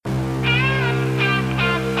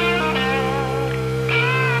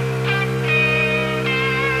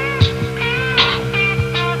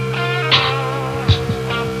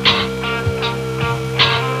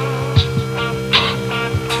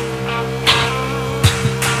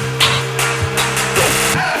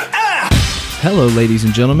Hello, ladies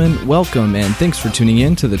and gentlemen. Welcome and thanks for tuning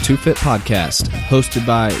in to the Two Fit Podcast, hosted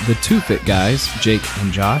by the Two Fit guys, Jake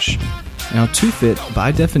and Josh. Now, Two Fit,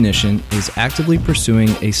 by definition, is actively pursuing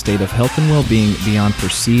a state of health and well-being beyond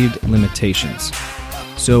perceived limitations.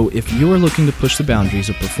 So, if you are looking to push the boundaries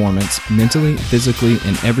of performance mentally, physically,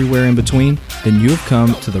 and everywhere in between, then you have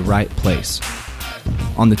come to the right place.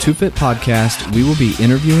 On the Two Fit Podcast, we will be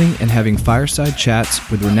interviewing and having fireside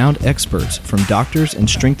chats with renowned experts from doctors and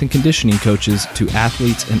strength and conditioning coaches to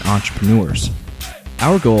athletes and entrepreneurs.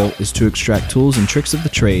 Our goal is to extract tools and tricks of the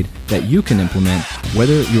trade that you can implement,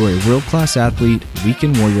 whether you're a world-class athlete,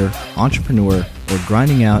 weekend warrior, entrepreneur, or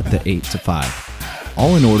grinding out the 8 to 5,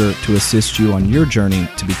 all in order to assist you on your journey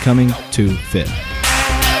to becoming Two Fit.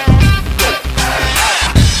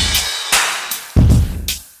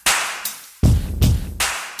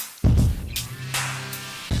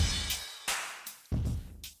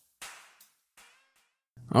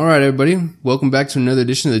 All right, everybody. Welcome back to another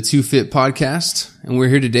edition of the Two Fit Podcast. And we're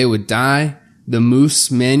here today with Dai, the Moose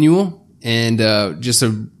Manuel, and just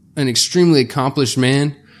an extremely accomplished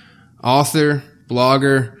man, author,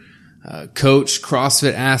 blogger, coach,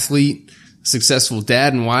 CrossFit athlete, successful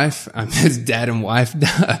dad and wife. I meant dad and wife.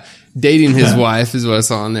 Dating his wife is what I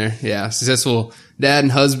saw on there. Yeah, successful dad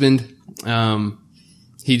and husband.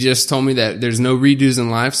 He just told me that there's no redos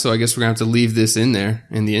in life, so I guess we're gonna have to leave this in there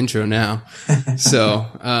in the intro now. So,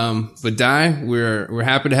 but Dai, we're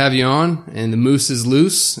happy to have you on, and the moose is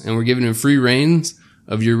loose, and we're giving him free reins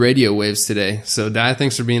of your radio waves today. So, Dai,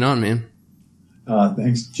 thanks for being on, man.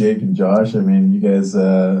 Thanks, Jake and Josh. I mean, you guys,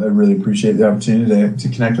 I really appreciate the opportunity to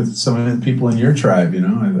connect with some of the people in your tribe. You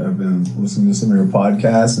know, I've been listening to some of your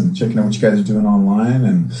podcasts and checking out what you guys are doing online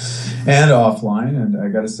and offline. And I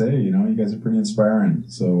got to say, you know, you guys are pretty inspiring.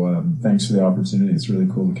 So thanks for the opportunity. It's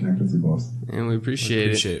really cool to connect with you both. And we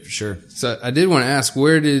appreciate it for sure. So I did want to ask,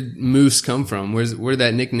 where did Moose come from? Where did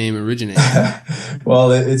that nickname originate?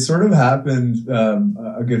 Well, it sort of happened.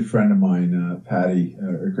 A good friend of mine, Patty,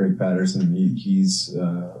 or Greg Patterson, he's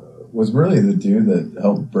was really the dude that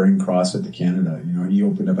helped bring CrossFit to Canada. You know, he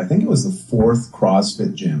opened up, I think it was the 4th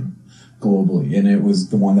CrossFit gym globally, and it was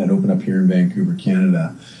the one that opened up here in Vancouver,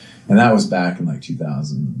 Canada. And that was back in like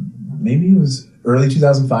 2000, maybe it was early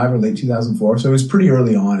 2005 or late 2004. So it was pretty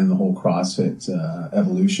early on in the whole CrossFit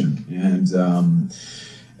evolution. And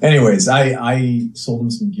anyways, I sold him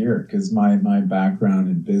some gear because my background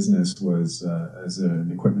in business was as an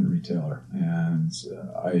equipment retailer. And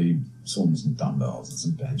I sold him some dumbbells and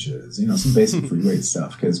some benches, you know, some basic free weight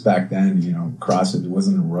stuff. Because back then, you know, CrossFit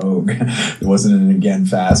wasn't a Rogue. It wasn't an Again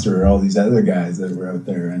Faster or all these other guys that were out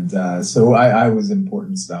there. And so I was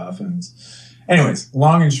importing stuff. And anyways,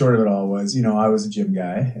 long and short of it all was, you know, I was a gym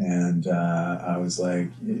guy, and I was like,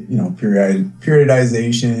 you know,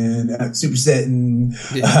 periodization, supersetting,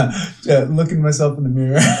 looking at myself in the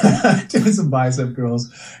mirror, doing some bicep curls,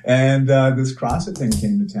 and this CrossFit thing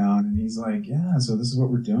came to town, and he's like, yeah, so this is what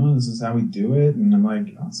we're doing, this is how we do it, and I'm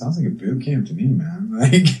like, oh, it sounds like a boot camp to me, man.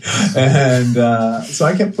 Like, and so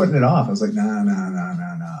I kept putting it off. I was like, no.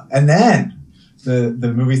 And then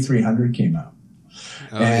the movie 300 came out.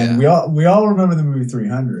 Oh, and yeah. we all remember the movie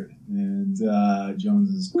 300, and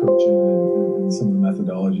Jones's coaching and some of the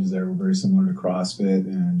methodologies there were very similar to CrossFit,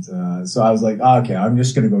 and so I was like, okay, I'm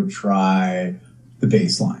just going to go try the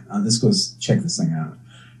baseline. Let's go check this thing out.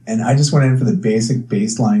 And I just went in for the basic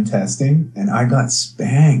baseline testing, and I got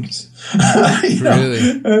spanked. Really?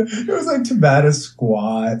 It was like Tabata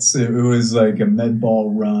squats. It was like a med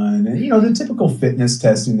ball run. And, you know, the typical fitness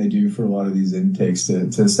testing they do for a lot of these intakes to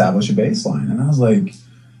establish a baseline. And I was like,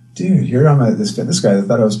 dude, here I'm at this fitness guy that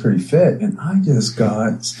thought I was pretty fit, and I just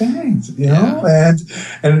got spanked, you know? Yeah.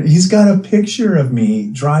 And he's got a picture of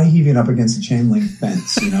me dry heaving up against a chain link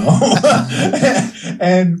fence, you know?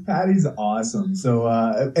 And Patty's awesome. So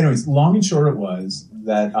anyways, long and short it was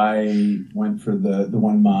that I went for the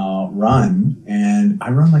 1 mile run, and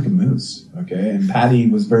I run like a moose, okay? And Patty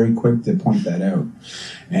was very quick to point that out.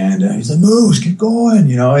 And he's like, Moose, keep going,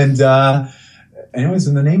 you know? And anyways,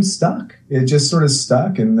 and the name stuck. It just sort of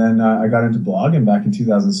stuck. And then I got into blogging back in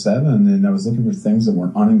 2007, and I was looking for things that were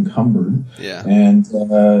unencumbered. Yeah. And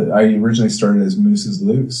I originally started as Moose is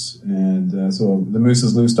Loose. And so the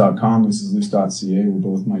moosesloose.com, moosesloose.ca were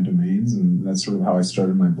both my domains. And that's sort of how I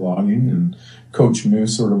started my blogging. And Coach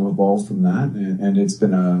Moose sort of evolved from that. And it's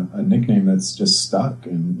been a nickname that's just stuck.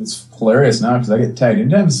 And it's hilarious now because I get tagged.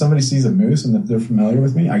 Anytime somebody sees a moose and if they're familiar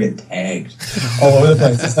with me, I get tagged all over the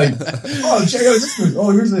place. It's like, oh, check out this moose.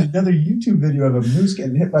 Oh, here's another YouTube YouTube video of a moose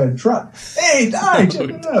getting hit by a truck. Hey, Di, check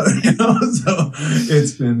it out. You know, so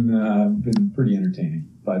it's been pretty entertaining.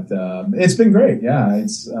 But it's been great. Yeah,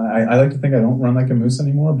 I like to think I don't run like a moose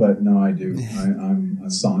anymore, but no, I do. I'm a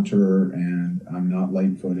saunterer, and I'm not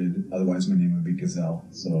light-footed. Otherwise, my name would be Gazelle.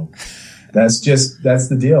 So that's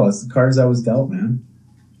the deal. That's the cards I was dealt, man.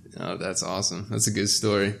 Oh, that's awesome. That's a good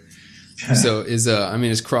story. So is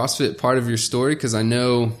CrossFit part of your story? Because I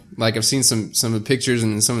know, like, I've seen some of the pictures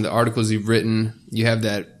and some of the articles you've written. You have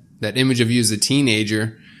that image of you as a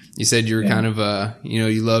teenager. You said you were kind of,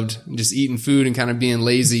 you loved just eating food and kind of being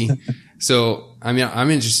lazy. So, I mean,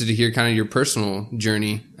 I'm interested to hear kind of your personal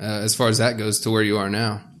journey as far as that goes to where you are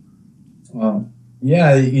now. Well,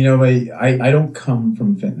 yeah, you know, I don't come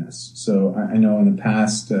from fitness. So I know in the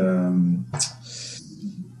past,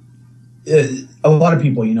 a lot of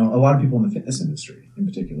people in the fitness industry in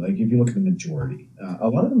particular, like if you look at the majority, a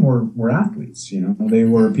lot of them were athletes, you know, they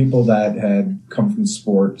were people that had come from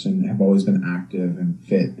sports and have always been active and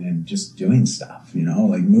fit and just doing stuff, you know,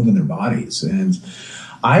 like moving their bodies. And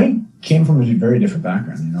I came from a very different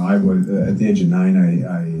background. You know, I was at the age of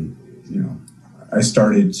 9, I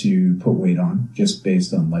started to put weight on just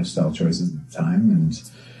based on lifestyle choices at the time.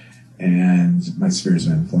 And my spheres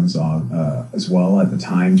of influence as well at the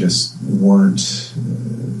time just weren't,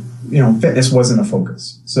 fitness wasn't a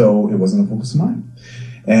focus. So it wasn't a focus of mine.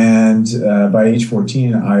 And by age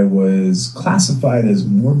 14, I was classified as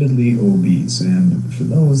morbidly obese. And for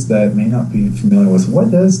those that may not be familiar with,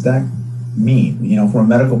 what does that mean? You know, from a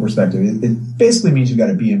medical perspective, it basically means you've got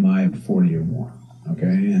a BMI of 40 or more.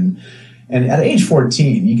 Okay. And at age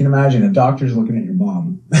 14, you can imagine a doctor's looking at your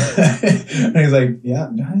mom and he's like, yeah,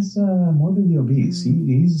 guy's morbidly obese.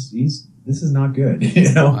 This is not good,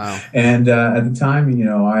 you know? Wow. And at the time, you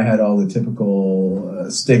know, I had all the typical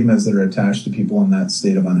stigmas that are attached to people in that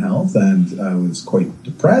state of unhealth. And I was quite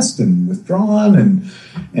depressed and withdrawn.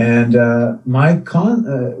 And my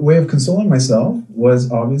way of consoling myself was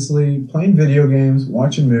obviously playing video games,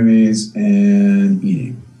 watching movies, and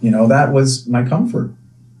eating. You know, that was my comfort.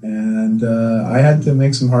 And I had to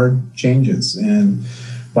make some hard changes. And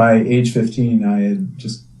by age 15, I had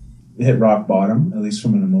just hit rock bottom, at least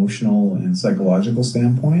from an emotional and psychological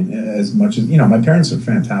standpoint. As much as, you know, my parents are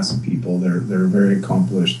fantastic people. They're very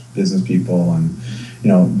accomplished business people and, you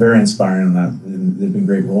know, very inspiring on that. And they've been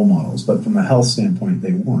great role models. But from a health standpoint,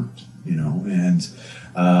 they weren't, you know. And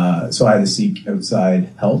so I had to seek outside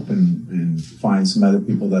help and find some other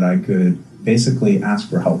people that I could basically ask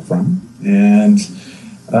for help from. And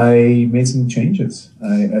I made some changes.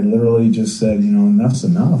 I literally just said, you know, enough's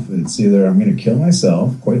enough. It's either I'm going to kill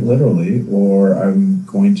myself, quite literally, or I'm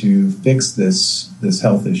going to fix this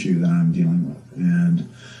health issue that I'm dealing with. And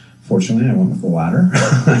fortunately, I went with the latter.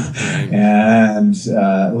 And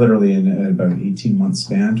literally in about 18-month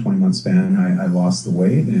span, 20-month span, I lost the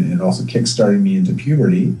weight. And it also kick-started me into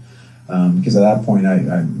puberty. Because at that point,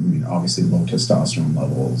 I obviously low testosterone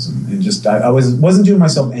levels, and just I wasn't doing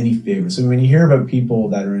myself any favors. So when you hear about people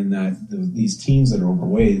that are in these teens that are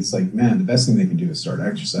overweight, it's like, man, the best thing they can do is start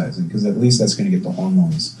exercising, because at least that's going to get the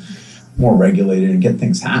hormones more regulated and get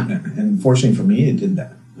things happening. And fortunately for me, it did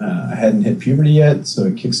that. I hadn't hit puberty yet, so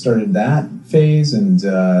it kickstarted that phase, and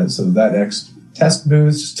so that test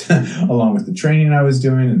boost along with the training I was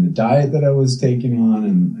doing and the diet that I was taking on,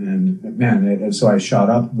 and man, so I shot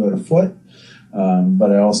up about a foot,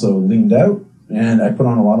 but I also leaned out and I put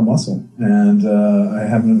on a lot of muscle, and I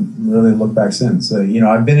haven't really looked back since.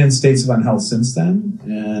 I've been in states of unhealth since then,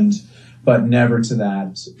 but never to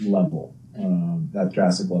that level, that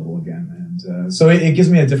drastic level again. And so it gives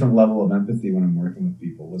me a different level of empathy when I'm working with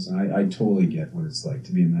people. Listen, I totally get what it's like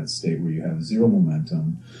to be in that state where you have zero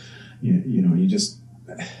momentum. You just,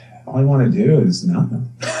 all you want to do is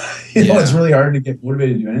nothing. It's really hard to get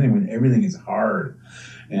motivated to do anything when everything is hard.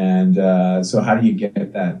 And so how do you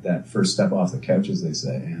get that first step off the couch, as they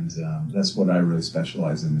say? And that's what I really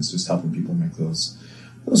specialize in, is just helping people make those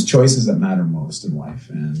choices that matter most in life.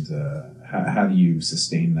 And how do you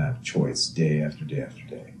sustain that choice day after day after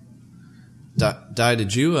day? Di,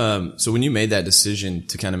 did you, so when you made that decision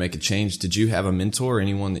to kind of make a change, did you have a mentor or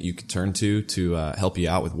anyone that you could turn to help you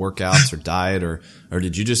out with workouts or diet, or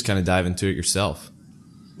did you just kind of dive into it yourself?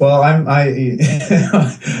 Well, and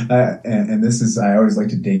this is, I always like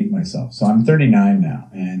to date myself. So I'm 39 now,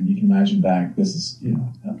 and you can imagine back, this is,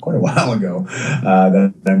 quite a while ago,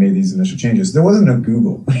 that I made these initial changes. There wasn't no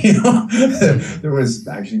Google, there was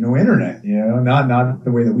actually no internet, not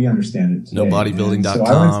the way that we understand it today. No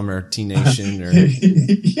bodybuilding.com or T-Nation or.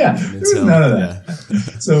 Yeah, there was none of that. Yeah.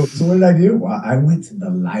 So what did I do? Well, I went to the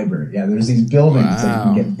library. Yeah, there's these buildings that you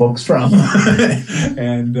can get books from.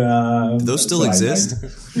 And, do those still exist?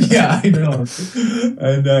 Yeah, I know.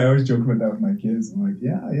 And I always joke about that with my kids. I'm like,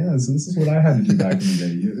 yeah. So this is what I had to do back in the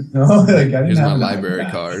day. You know, like I didn't Here's have my library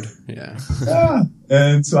card. Yeah.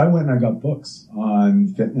 And so I went and I got books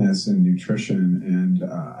on fitness and nutrition. And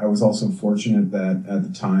I was also fortunate that at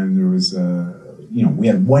the time there was we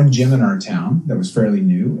had one gym in our town that was fairly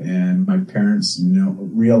new, and my parents,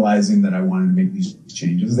 realizing that I wanted to make these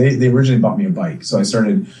changes, they originally bought me a bike. So I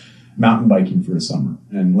started mountain biking for a summer,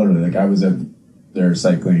 and literally, like, I was there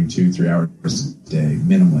cycling 2-3 hours a day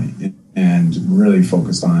minimally, and really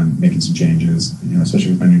focused on making some changes,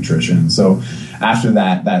 especially with my nutrition. So after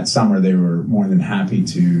that summer, they were more than happy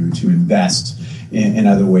to invest in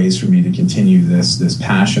other ways for me to continue this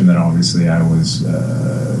passion that obviously I was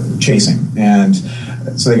chasing. And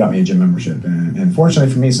so they got me a gym membership. And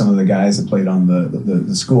fortunately for me, some of the guys that played on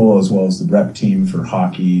the school as well as the rep team for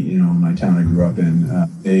hockey, in my town I grew up in,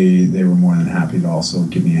 they were more than happy to also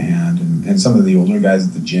give me a hand. And some of the older guys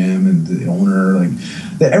at the gym and the owner,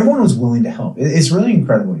 everyone was willing to help. It's really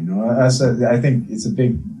incredible. I think it's a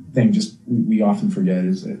big thing we often forget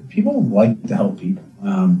is that people like to help people,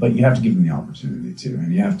 but you have to give them the opportunity to,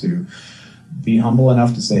 and you have to be humble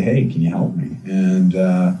enough to say, hey, can you help me? And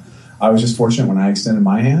I was just fortunate when I extended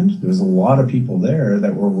my hand, there was a lot of people there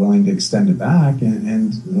that were willing to extend it back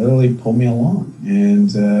and literally pull me along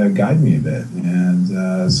and guide me a bit.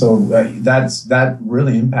 And so that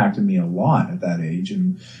really impacted me a lot at that age.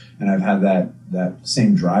 And I've had that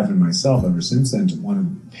same drive in myself ever since then to want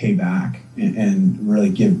to pay back and really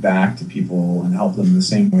give back to people and help them the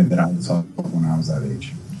same way that I was helped when I was that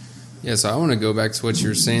age. Yeah, so I want to go back to what you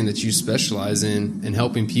were saying, that you specialize in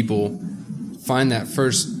helping people find that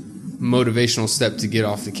first motivational step to get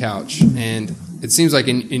off the couch. And it seems like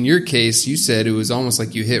in your case, you said it was almost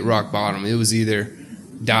like you hit rock bottom. It was either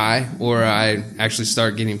die or I actually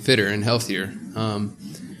start getting fitter and healthier.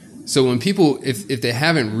 So when people, if they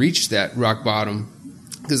haven't reached that rock bottom,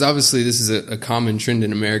 because obviously this is a common trend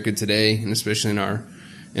in America today, and especially in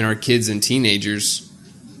our kids and teenagers.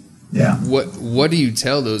 Yeah. What do you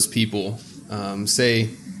tell those people? Say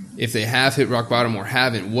if they have hit rock bottom or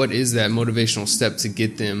haven't, what is that motivational step to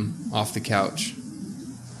get them off the couch?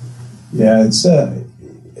 Yeah, it's a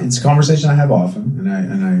conversation I have often,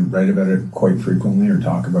 and I write about it quite frequently or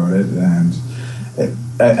talk about it. And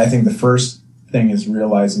I think the first thing is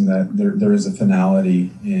realizing that there is a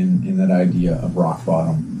finality in that idea of rock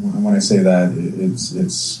bottom. When I say that,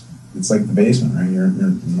 it's like the basement, right?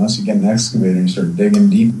 Unless you get an excavator and you start digging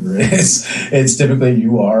deeper, it's typically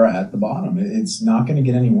you are at the bottom. It's not going to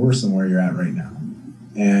get any worse than where you're at right now.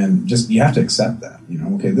 And just, you have to accept that,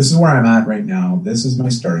 okay, this is where I'm at right now. This is my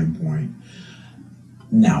starting point.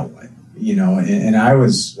 Now what? And I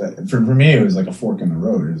was, for me, it was like a fork in the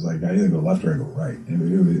road. It was like, I either go left or I go right.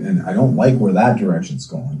 And I don't like where that direction's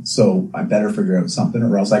going. So I better figure out something,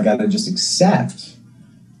 or else I got to just accept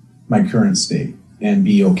my current state and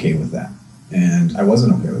be okay with that. And I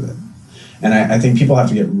wasn't okay with it. And I think people have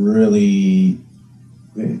to get really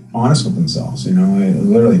honest with themselves,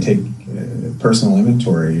 literally take personal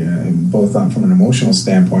inventory, both from an emotional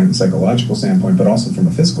standpoint and psychological standpoint, but also from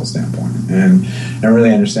a physical standpoint. And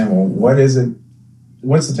really understand, well, what's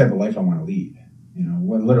the type of life I want to lead?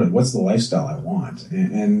 What's the lifestyle I want?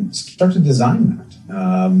 And start to design that.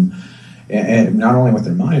 And not only with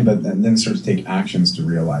their mind, but then start to take actions to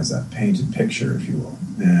realize that painted picture, if you will.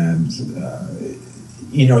 And,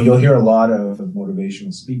 you'll hear a lot of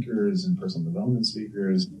motivational speakers and personal development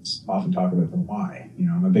speakers often talk about the why.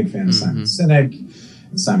 I'm a big fan of Simon Sinek.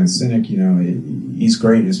 And Simon Sinek, he's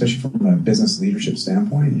great, especially from a business leadership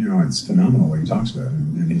standpoint. It's phenomenal what he talks about.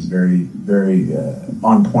 And he's very, very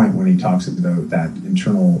on point when he talks about that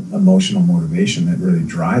internal emotional motivation that really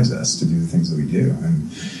drives us to do the things that we do.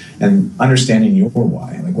 And understanding your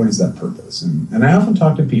why, like what is that purpose? And I often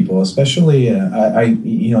talk to people, especially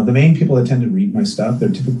the main people that tend to read my stuff, they're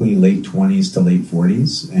typically late 20s to late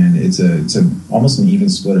 40s, and it's almost an even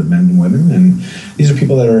split of men and women. And these are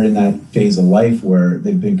people that are in that phase of life where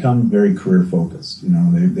they've become very career focused.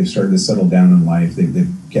 They've started to settle down in life.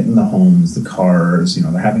 They've getting the homes, the cars.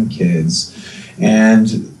 They're having kids, and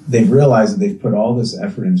they've realized that they've put all this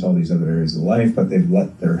effort into all these other areas of life, but they've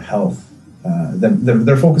let their health.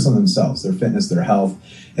 They're focused on themselves. Their fitness, their health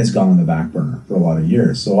has gone on the back burner for a lot of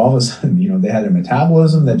years. So all of a sudden, they had a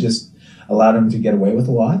metabolism that just allowed them to get away with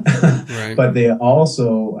a lot. Right. But they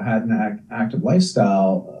also had an active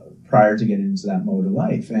lifestyle prior to getting into that mode of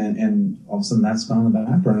life. And all of a sudden that's gone on the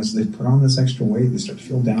back burner. So they put on this extra weight. They start to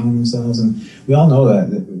feel down on themselves. And we all know that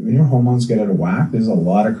when your hormones get out of whack, there's a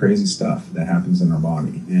lot of crazy stuff that happens in our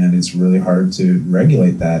body. And it's really hard to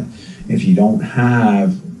regulate that if you don't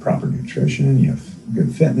have proper nutrition, you have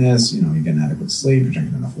good fitness, you know, you're getting adequate sleep, you're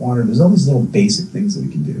drinking enough water. There's all these little basic things that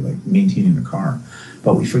we can do, like maintaining a car.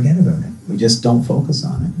 But we forget about it. We just don't focus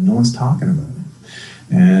on it. No one's talking about it.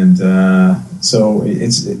 And so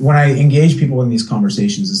it's when I engage people in these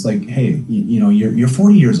conversations, it's like, hey, you know, you're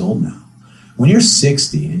 40 years old now. When you're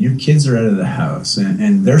 60 and your kids are out of the house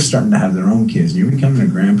and they're starting to have their own kids and you're becoming a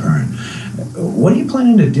grandparent, what are you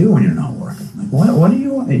planning to do when you're not working? Like, what do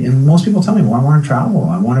you want? And most people tell me, well, I want to travel.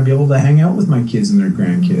 I want to be able to hang out with my kids and their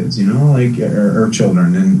grandkids, you know, like, or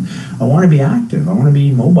children. And I want to be active. I want to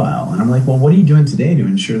be mobile. And I'm like, well, what are you doing today to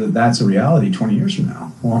ensure that that's a reality 20 years from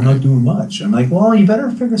now? Well, I'm not doing much. I'm like, well, you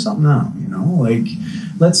better figure something out, you know, like,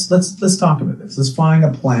 let's talk about this. Let's find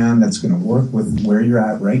a plan that's going to work with where you're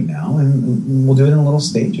at right now, and we'll do it in little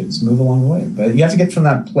stages, move along the way. But you have to get from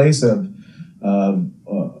that place of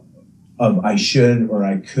I should or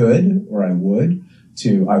I could or I would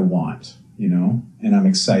to I want, you know, and I'm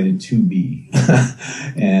excited to be.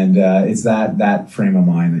 And it's that frame of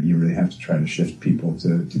mind that you really have to try to shift people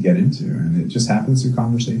to get into, and it just happens through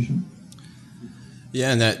conversation.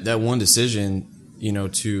 Yeah, and that one decision, you know,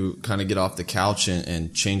 to kind of get off the couch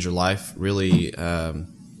and change your life really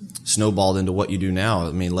snowballed into what you do now.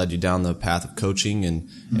 I mean, led you down the path of coaching. And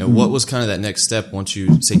what was kind of that next step once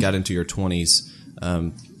you, say, got into your 20s?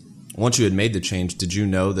 Once you had made the change, did you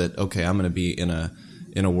know that, okay, I'm going to be in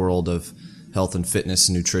a world of health and fitness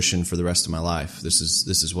and nutrition for the rest of my life? This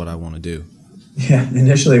is what I want to do. Yeah,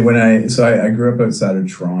 initially I grew up outside of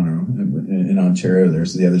Toronto in Ontario.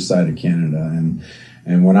 There's the other side of Canada,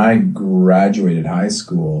 and when I graduated high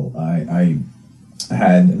school, I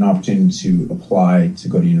had an opportunity to apply to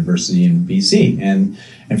go to university in BC, and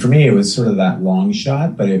for me it was sort of that long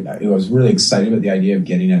shot, but it was really excited about the idea of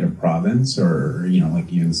getting out of province, or, you know, like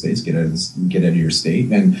you in the States, get out of your state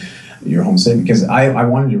and your home state, because I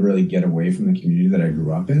wanted to really get away from the community that I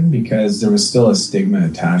grew up in, because there was still a stigma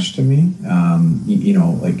attached to me. You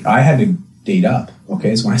know, like I had to date up.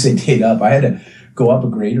 Okay, so when I say date up, I had to go up a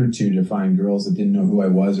grade or two to find girls that didn't know who I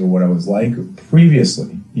was or what I was like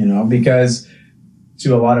previously, you know, because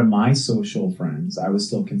to a lot of my social friends, I was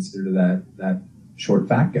still considered that short,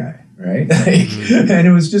 fat guy, right? And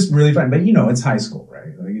it was just really fun. But, you know, it's high school,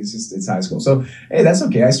 right? Like, it's high school. So, hey, that's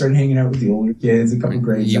okay. I started hanging out with the older kids, a couple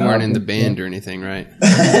grades. You weren't in the band or anything, right?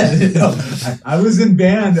 No, I was in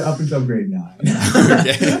band up until grade 9.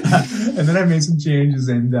 And then I made some changes,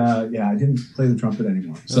 and I didn't play the trumpet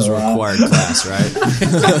anymore. This was a required class, right?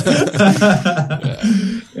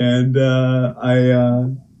 And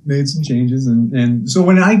I made some changes, and so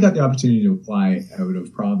when I got the opportunity to apply out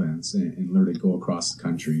of province and literally go across the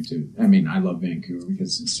country I love Vancouver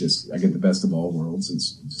because it's just, I get the best of all worlds.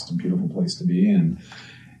 It's just a beautiful place to be, and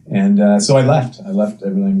so I left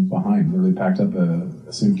everything behind, literally packed up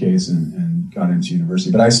a suitcase and got into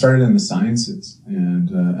university. But I started in the sciences,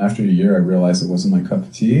 and after a year I realized it wasn't my cup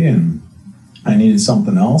of tea, and I needed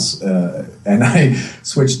something else, and I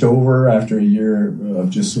switched over after a year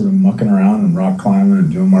of just sort of mucking around and rock climbing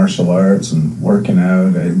and doing martial arts and working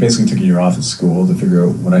out. I basically took a year off of school to figure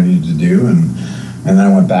out what I needed to do, and then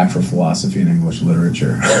I went back for philosophy and English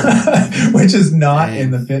literature, which is not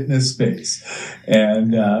in the fitness space.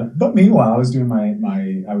 And but meanwhile, I was doing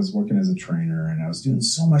I was working as a trainer, and I was doing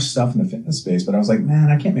so much stuff in the fitness space. But I was like,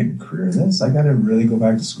 man, I can't make a career of this. I got to really go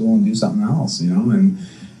back to school and do something else, you know, And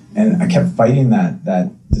I kept fighting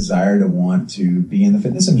that desire to want to be in the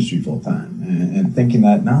fitness industry full time, and thinking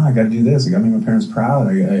that, I got to do this. I got to make my parents proud.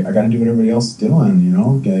 I got to do what everybody else is doing. You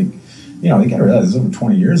know, you got to realize this was over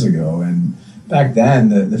 20 years ago, and back then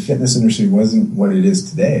the fitness industry wasn't what it is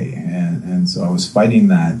today, and so I was fighting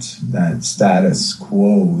that status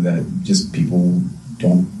quo that just people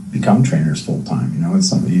don't become trainers full time. You know, it's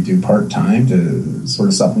something you do part time to sort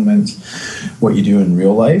of supplement what you do in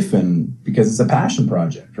real life, and because it's a passion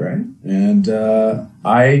project, right? And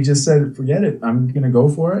I just said, forget it, I'm going to go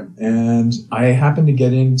for it. And I happened to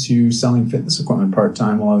get into selling fitness equipment part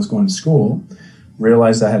time while I was going to school.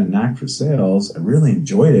 Realized I had a knack for sales. I really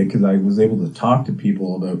enjoyed it because I was able to talk to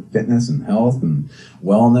people about fitness and health and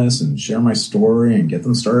wellness and share my story and get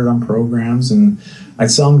them started on programs. And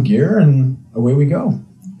I'd sell them gear, and away we go.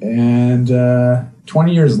 And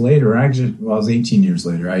 20 years later, it was 18 years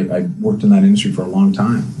later, I worked in that industry for a long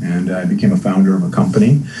time, and I became a founder of a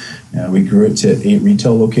company. We grew it to 8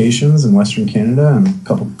 retail locations in Western Canada and a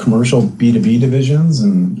couple commercial B2B divisions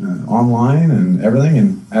and online and everything.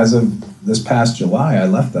 And as of this past July, I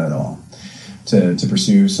left that all to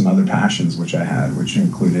pursue some other passions which I had, which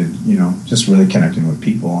included, you know, just really connecting with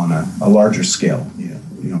people on a larger scale, you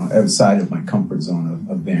know, outside of my comfort zone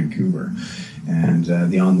of Vancouver. And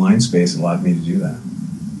the online space allowed me to do that.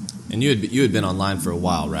 And you had been online for a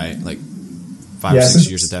while, right? Like 5 or 6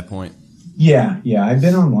 years at that point? Yeah. I've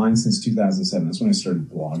been online since 2007. That's when I started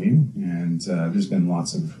blogging, and there's been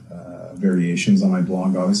lots of variations on my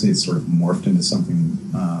blog. Obviously, it's sort of morphed into something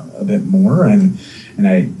a bit more, and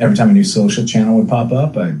every time a new social channel would pop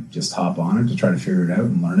up, I'd just hop on it to try to figure it out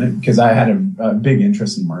and learn it, because I had a big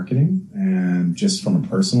interest in marketing, and just from a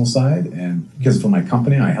personal side, and because for my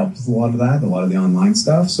company, I helped with a lot of the online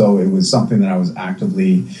stuff. So it was something that I was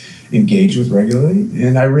actively engaged with regularly,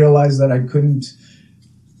 and I realized that I couldn't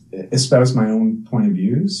espouse my own point of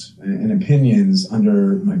views and opinions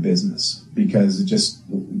under my business, because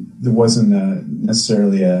there wasn't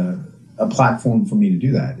necessarily a platform for me to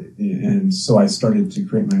do that. And so I started to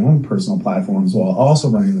create my own personal platforms while also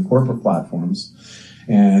running the corporate platforms.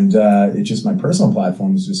 And my personal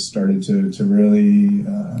platforms just started to really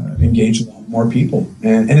engage a lot more people.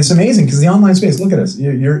 And it's amazing, because the online space, look at us.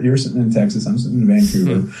 You're sitting in Texas, I'm sitting in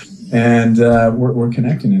Vancouver, and we're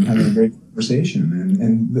connecting and having a great conversation.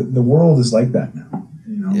 And the world is like that now.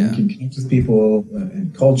 We can connect with people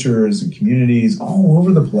and cultures and communities all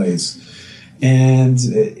over the place. And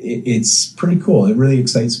it's pretty cool. It really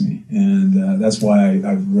excites me. And that's why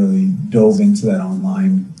I've really dove into that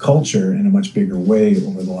online culture in a much bigger way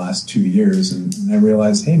over the last 2 years. And I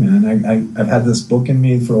realized, hey, man, I've had this book in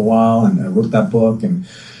me for a while, and I wrote that book, and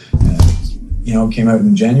came out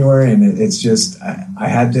in January, and it's just, I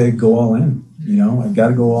had to go all in. I've got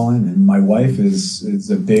to go all in. And my wife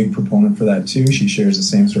is a big proponent for that too. She shares the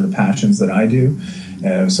same sort of passions that I do.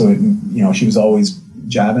 She was always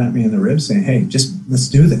jabbing at me in the ribs saying, hey, just let's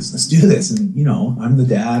do this. And, I'm the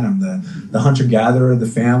dad, I'm the hunter gatherer of the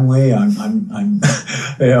family. I'm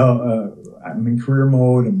in career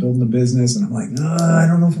mode. I'm building a business, and I'm like, I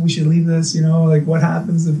don't know if we should leave this. What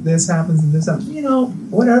happens if this happens and this happens?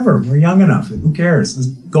 Whatever. We're young enough. Who cares? Let's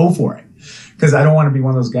go for it. Because I don't want to be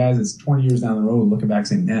one of those guys that's 20 years down the road looking back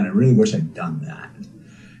saying, man, I really wish I'd done that.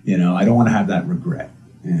 I don't want to have that regret.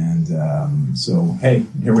 And so, hey,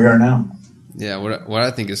 here we are now. Yeah, what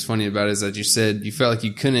I think is funny about it is that you said you felt like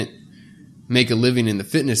you couldn't make a living in the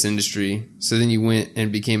fitness industry, so then you went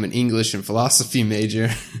and became an English and philosophy major,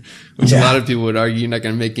 which a lot of people would argue you're not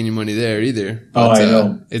going to make any money there either. But, I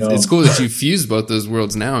know. It's cool that you fused both those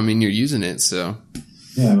worlds now. I mean, you're using it, so...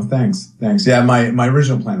 Yeah, well, thanks. Yeah, my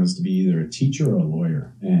original plan was to be either a teacher or a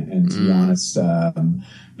lawyer. And to be honest,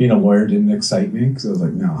 being a lawyer didn't excite me, because I was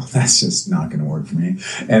like, no, that's just not going to work for me.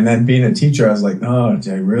 And then being a teacher, I was like, oh,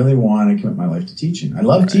 do I really want to commit my life to teaching? I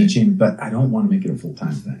love teaching, but I don't want to make it a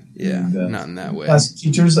full-time thing. Yeah, and, not in that way. Plus,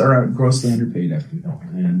 teachers are grossly underpaid, I feel.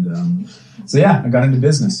 And I got into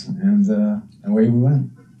business, and away we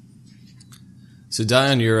went. So,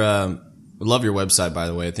 Dion, I love your website, by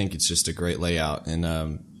the way. I think it's just a great layout. And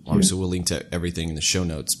obviously, we'll link to everything in the show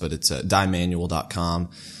notes, but it's diemanual.com.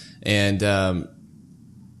 And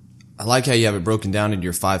I like how you have it broken down into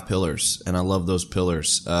your 5 pillars, and I love those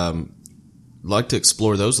pillars. I'd like to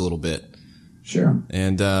explore those a little bit. Sure.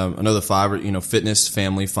 And another 5 are, fitness,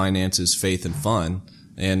 family, finances, faith, and fun.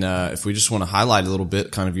 And if we just want to highlight a little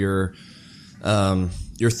bit kind of your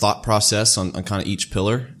thought process on kind of each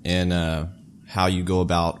pillar, and how you go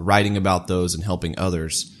about writing about those and helping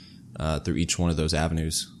others through each one of those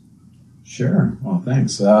avenues. Sure. Well,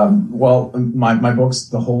 thanks. My book's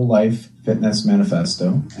The Whole Life Fitness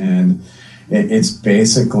Manifesto, and it's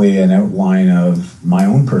basically an outline of my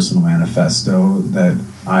own personal manifesto that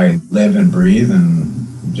I live and breathe,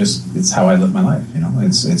 and just it's how I live my life.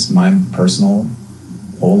 It's my personal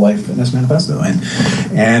whole life fitness manifesto,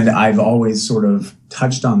 and I've always sort of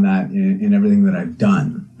touched on that in everything that I've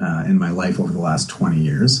done in my life over the last 20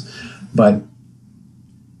 years, but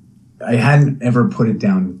I hadn't ever put it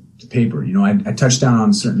down to paper. I touched down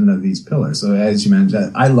on certain of these pillars. So as you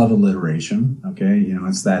mentioned, I love alliteration. Okay.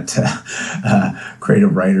 It's that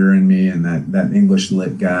creative writer in me, and that English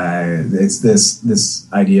lit guy. It's this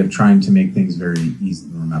idea of trying to make things very easy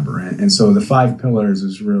to remember. And so the 5 pillars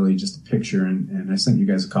is really just a picture. And I sent you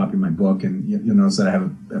guys a copy of my book, and you'll notice that I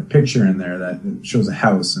have a picture in there that shows a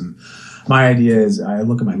house. And my idea is I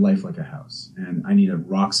look at my life like a house, and I need a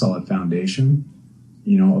rock solid foundation,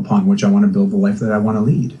 upon which I want to build the life that I want to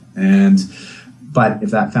lead. But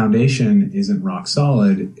if that foundation isn't rock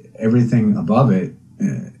solid, everything above it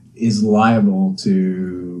is liable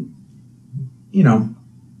to,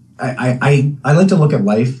 I like to look at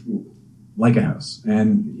life like a house.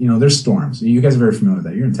 And, there's storms. You guys are very familiar with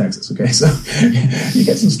that. You're in Texas, okay? So you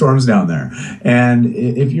get some storms down there. And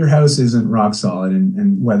if your house isn't rock solid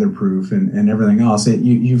and weatherproof and everything else,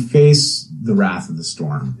 you face the wrath of the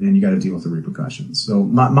storm, and you got to deal with the repercussions. So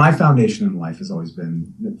my foundation in life has always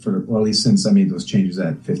been, at least since I made those changes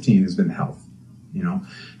at 15, has been health.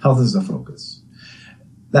 Health is the focus.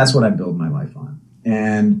 That's what I build my life on.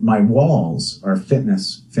 And my walls are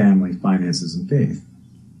fitness, family, finances, and faith.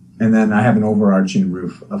 And then I have an overarching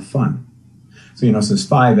roof of fun. So, so there's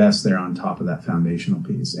 5 F's there on top of that foundational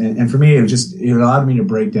piece. And for me, it allowed me to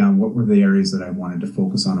break down what were the areas that I wanted to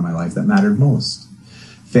focus on in my life that mattered most.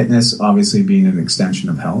 Fitness, obviously, being an extension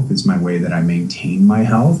of health. It's my way that I maintain my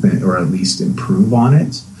health, or at least improve on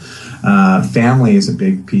it. Family is a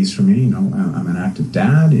big piece for me. I'm an active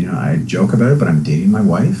dad. I joke about it, but I'm dating my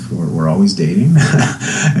wife. We're always dating.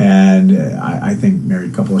 And I think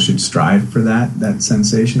married couples should strive for that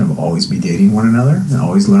sensation of always be dating one another and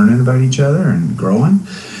always learning about each other and growing.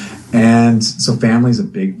 And so family is a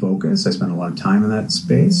big focus. I spend a lot of time in that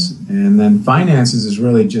space. And then finances is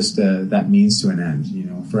really just that means to an end.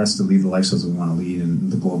 For us to lead the lifestyles we want to lead in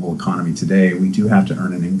the global economy today, we do have to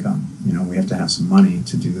earn an income. We have to have some money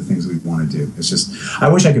to do the things we want to do. It's just, I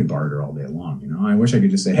wish I could barter all day long. I wish I could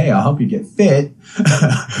just say, hey, I'll help you get fit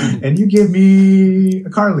and you give me a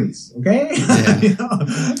car lease. Okay.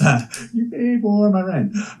 Yeah. You pay for my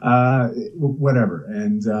rent, whatever.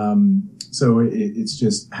 And, so it's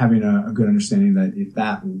just having a good understanding that if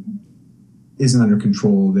that isn't under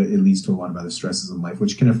control, that it leads to a lot of other stresses in life,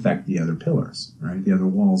 which can affect the other pillars, right? The other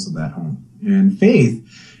walls of that home. And faith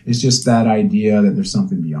is just that idea that there's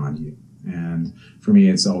something beyond you. And for me,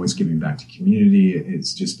 it's always giving back to community.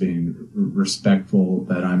 It's just being respectful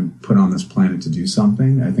that I'm put on this planet to do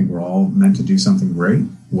something. I think we're all meant to do something great.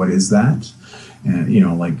 What is that? And,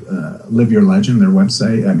 Live Your Legend, their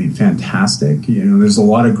website, fantastic. There's a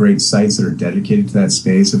lot of great sites that are dedicated to that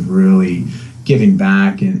space of really giving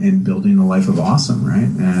back and building a life of awesome, right?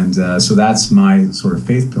 And so that's my sort of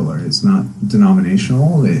faith pillar. It's not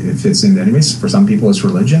denominational. It fits into anyways. For some people, it's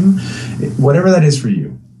religion. Whatever that is for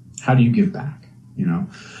you, how do you give back,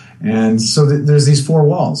 And so there's these 4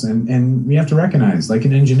 walls. And we have to recognize, like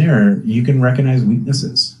an engineer, you can recognize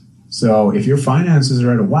weaknesses. So if your finances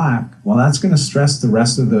are out of whack, well, that's going to stress the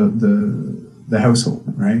rest of the household,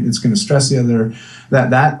 right? It's going to stress the other,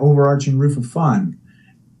 that overarching roof of fun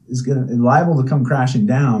is liable to come crashing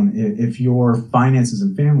down if your finances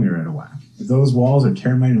and family are out of whack. If those walls are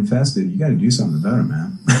termite infested, you got to do something about it,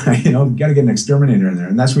 man. You got to get an exterminator in there.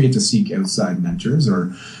 And that's where you have to seek outside mentors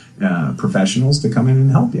or professionals to come in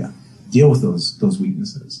and help you deal with those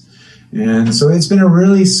weaknesses. And so it's been a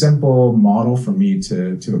really simple model for me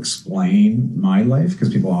to explain my life, because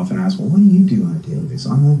people often ask, well, what do you do on a daily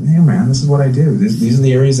basis? I'm like, hey, man, this is what I do. These are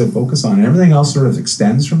the areas I focus on. And everything else sort of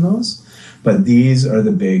extends from those. But these are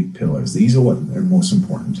the big pillars. These are what are most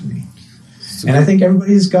important to me. And I think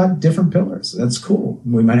everybody's got different pillars. That's cool.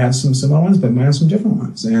 We might have some similar ones, but we might have some different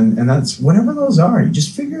ones. And that's whatever those are. You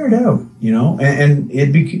just figure it out, and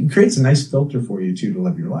it creates a nice filter for you, too, to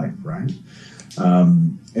live your life, right? Have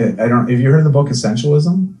you heard of the book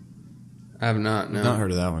Essentialism? I have not. No, not heard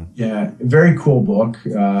of that one. Yeah, very cool book.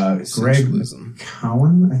 Greg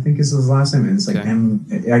Cowan, I think is his last name. It's like I won't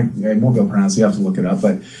be able to pronounce it. You have to look it up.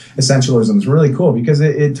 But Essentialism is really cool because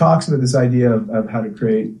it talks about this idea of how to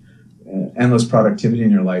create endless productivity in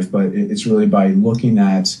your life. But it's really by looking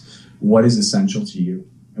at what is essential to you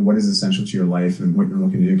and what is essential to your life and what you're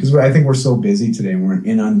looking to do. Because I think we're so busy today and we're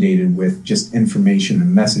inundated with just information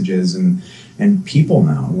and messages and people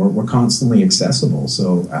now. We're constantly accessible.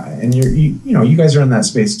 So, and you guys are in that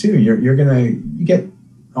space too. You get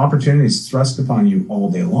opportunities thrust upon you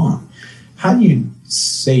all day long. How do you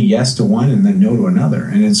say yes to one and then no to another?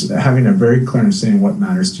 And it's having a very clear understanding of what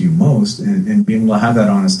matters to you most and being able to have that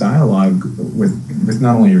honest dialogue with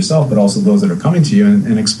not only yourself, but also those that are coming to you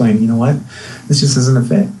and explain, what, this just isn't a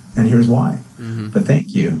fit. And here's why. Mm-hmm. But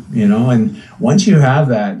thank you, and once you have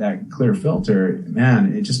that clear filter,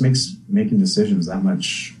 man, it just makes making decisions that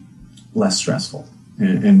much less stressful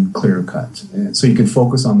and clear cut. And so you can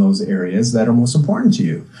focus on those areas that are most important to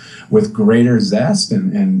you with greater zest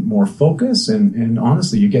and more focus. And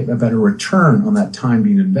honestly, you get a better return on that time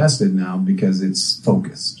being invested now because it's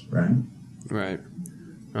focused, right? Right.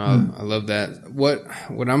 I love that. What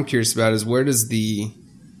I'm curious about is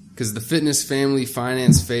because the fitness, family,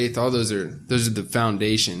 finance, faith, all those are the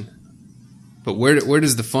foundation. But where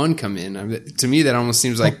does the fun come in? To me, that almost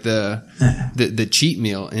seems like the cheat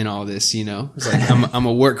meal in all this. It's like I'm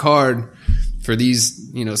gonna work hard for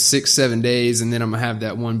these 6-7 days, and then I'm gonna have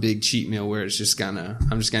that one big cheat meal where I'm just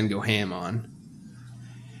gonna go ham on.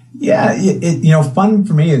 Yeah, fun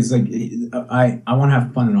for me is like I want to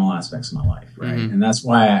have fun in all aspects of my life, right? Mm-hmm. And that's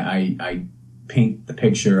why I paint the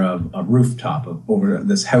picture of a rooftop over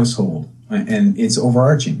this household, and it's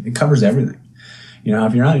overarching. It covers everything.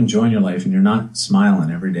 If you're not enjoying your life and you're not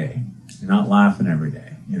smiling every day, you're not laughing every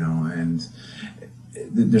day, and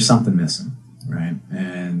there's something missing. right?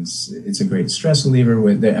 And it's a great stress reliever.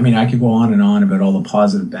 I could go on and on about all the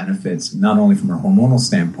positive benefits, not only from a hormonal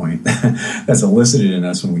standpoint that's elicited in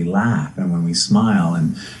us when we laugh and when we smile,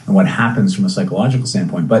 and what happens from a psychological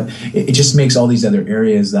standpoint, but it just makes all these other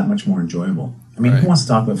areas that much more enjoyable. I mean, Who wants to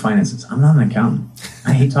talk about finances? I'm not an accountant.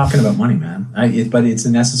 I hate talking about money, man. But it's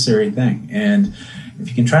a necessary thing. And if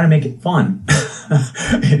you can try to make it fun,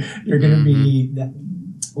 you're going to be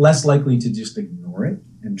less likely to just ignore it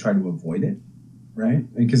and try to avoid it, right?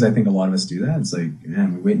 Because I think a lot of us do that. It's like,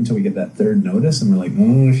 man, we wait until we get that third notice and we're like,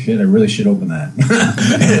 oh shit, I really should open that.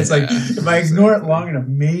 And it's like, if I ignore it long enough,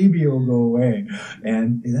 maybe it'll go away.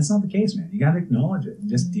 And that's not the case, man. You got to acknowledge it and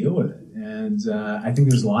just deal with it. And I think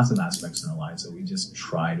there's lots of aspects in our lives that we just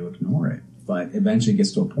try to ignore it. But eventually it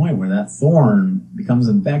gets to a point where that thorn becomes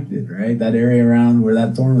infected, right? That area around where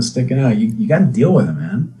that thorn was sticking out, you got to deal with it,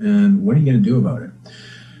 man. And what are you going to do about it?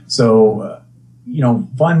 So,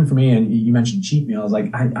 fun for me, and you mentioned cheat meals.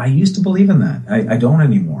 Like, I used to believe in that. I don't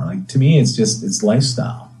anymore. Like, to me, it's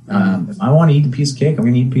lifestyle. If I want to eat a piece of cake, I'm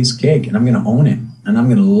going to eat a piece of cake, and I'm going to own it, and I'm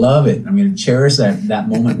going to love it. I'm going to cherish that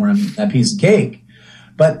moment where I'm eating that piece of cake.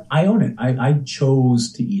 But I own it. I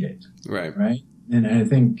chose to eat it. Right. And I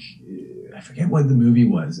think, I forget what the movie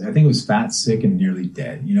was. I think it was Fat, Sick, and Nearly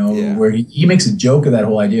Dead, where he makes a joke of that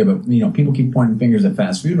whole idea, but, people keep pointing fingers at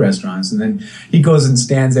fast food restaurants, and then he goes and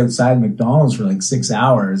stands outside McDonald's for like 6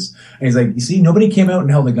 hours, and he's like, you see, nobody came out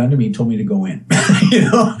and held a gun to me and told me to go in,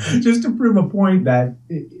 just to prove a point that,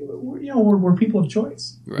 we're people of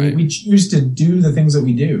choice. Right. We choose to do the things that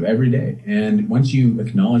we do every day, and once you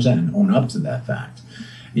acknowledge that and own up to that fact,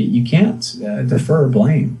 you can't defer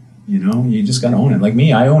blame. You just got to own it. Like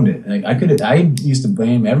me, I owned it. I used to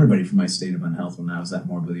blame everybody for my state of unhealth when I was that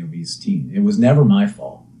morbidly obese teen. It was never my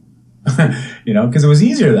fault, because it was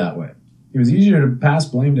easier that way. It was easier to pass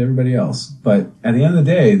blame to everybody else. But at the end of the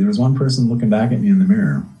day, there was one person looking back at me in the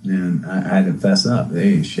mirror, and I had to fess up.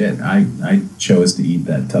 Hey, shit, I chose to eat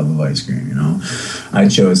that tub of ice cream, I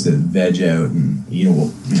chose to veg out and eat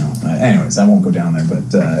anyways, I won't go down there,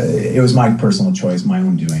 but it was my personal choice, my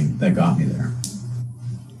own doing that got me there.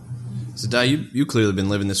 So, Di, you clearly been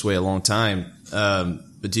living this way a long time.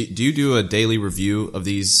 But do you do a daily review of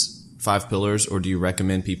these 5 pillars, or do you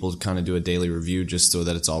recommend people to kind of do a daily review just so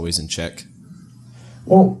that it's always in check?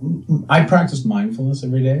 Well, I practice mindfulness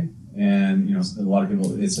every day, and a lot of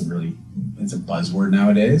people, it's a buzzword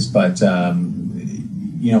nowadays. But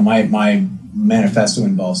my manifesto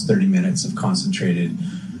involves 30 minutes of concentrated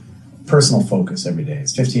personal focus every day.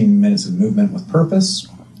 It's 15 minutes of movement with purpose,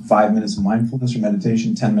 5 minutes of mindfulness or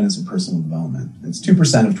meditation, 10 minutes of personal development. It's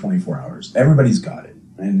 2% of 24 hours. Everybody's got it.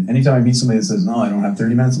 And anytime I meet somebody that says, no, I don't have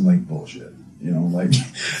 30 minutes, I'm like, bullshit.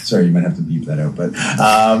 Sorry, you might have to beep that out, but,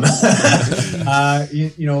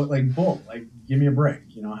 bull, give me a break.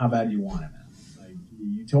 How bad do you want it, man? Like,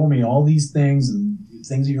 you told me all these things and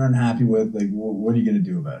things that you're unhappy with. Like, what are you going to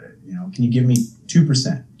do about it? Can you give me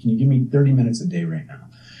 2%? Can you give me 30 minutes a day right now?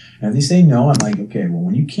 And if they say no, I'm like, okay, well,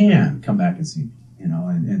 when you can, come back and see me.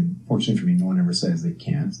 And fortunately for me, no one ever says they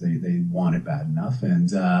can't. They want it bad enough.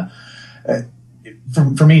 And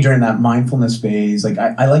for me, during that mindfulness phase,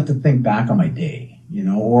 I like to think back on my day,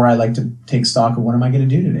 or I like to take stock of what am I going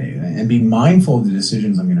to do today, and be mindful of the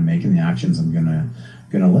decisions I'm going to make and the actions I'm going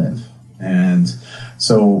to live. And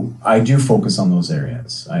so I do focus on those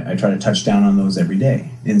areas. I try to touch down on those every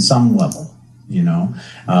day in some level,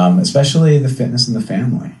 especially the fitness and the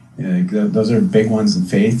family. Those are big ones. And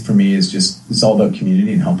faith for me is it's all about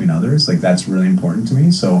community and helping others. That's really important to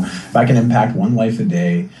me. So if I can impact one life a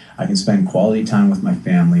day, I can spend quality time with my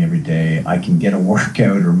family every day. I can get a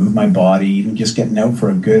workout or move my body, even just getting out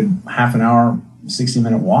for a good half an hour,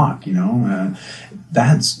 60-minute walk,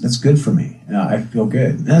 that's good for me. I feel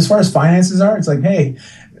good. And as far as finances are, it's like, hey,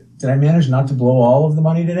 did I manage not to blow all of the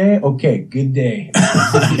money today? Okay, good day.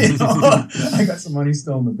 I got some money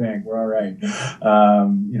still in the bank. We're all right.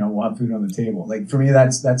 We'll have food on the table. For me,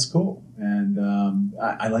 that's cool. And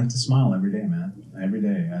I like to smile every day, man. Every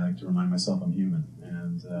day, I like to remind myself I'm human,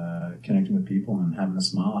 and connecting with people and having a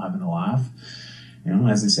smile, having a laugh.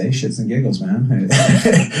 As they say, shits and giggles, man.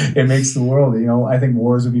 It makes the world. I think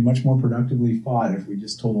wars would be much more productively fought if we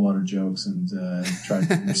just told a lot of jokes and tried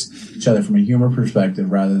to understand each other from a humor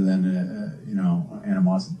perspective rather than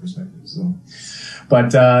animosity perspective. So,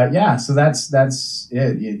 but so that's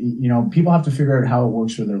it. People have to figure out how it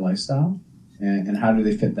works for their lifestyle and how do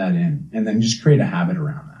they fit that in, and then just create a habit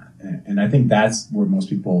around that. And I think that's where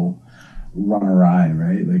most people run awry,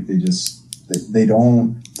 right? They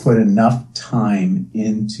don't put enough time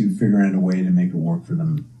into figuring out a way to make it work for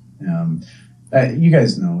them. You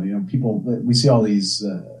guys know, people, we see all these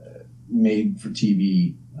made for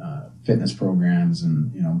TV fitness programs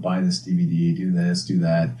and, buy this DVD, do this, do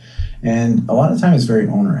that. And a lot of time it's very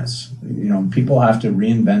onerous. People have to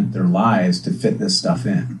reinvent their lives to fit this stuff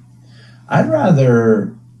in. I'd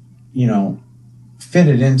rather, fit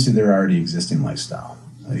it into their already existing lifestyle.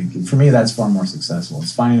 Like, for me, that's far more successful.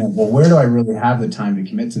 It's finding out, well, where do I really have the time to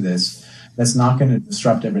commit to this that's not going to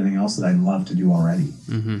disrupt everything else that I'd love to do already?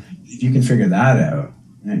 Mm-hmm. If you can figure that out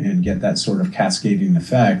and get that sort of cascading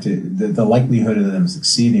effect, the likelihood of them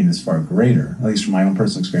succeeding is far greater, at least from my own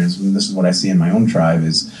personal experience. And this is what I see in my own tribe,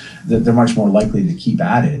 is that they're much more likely to keep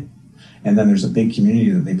at it. And then there's a big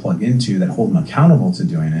community that they plug into that hold them accountable to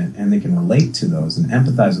doing it, and they can relate to those and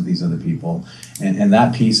empathize with these other people. And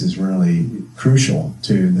that piece is really crucial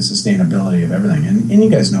to the sustainability of everything. And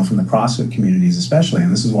you guys know from the CrossFit communities especially,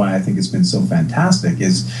 and this is why I think it's been so fantastic,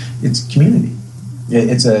 is it's community.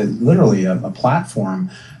 It's literally a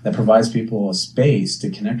platform that provides people a space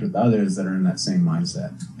to connect with others that are in that same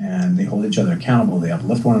mindset. And they hold each other accountable, they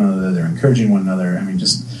uplift one another, they're encouraging one another. I mean,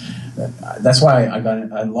 that's why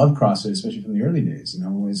I love CrossFit, especially from the early days.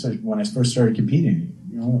 When I first started competing,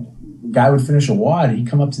 a guy would finish a WOD, he'd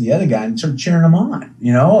come up to the other guy and start cheering him on.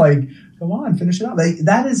 Like, come on, finish it up.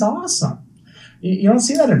 That is awesome. You don't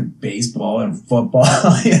see that in baseball and football.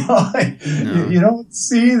 No. You don't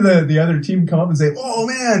see the other team come up and say, "Oh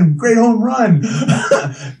man, great home run."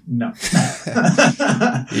 No.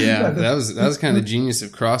 Yeah, that was kind of the genius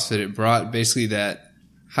of CrossFit. It brought basically that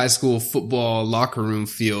high school football locker room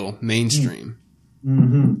feel mainstream.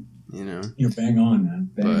 Mm-hmm. You're bang on, man.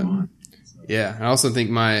 Bang on. Yeah, I also think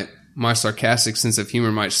my sarcastic sense of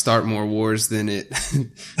humor might start more wars than it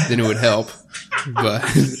would help. But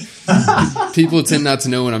people tend not to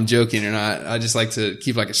know when I'm joking or not. I just like to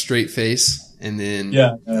keep like a straight face, and then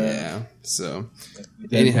yeah. So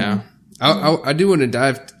anyhow, I do want to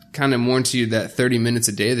dive kind of more into that 30 minutes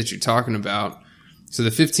a day that you're talking about. So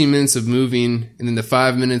the 15 minutes of moving, and then the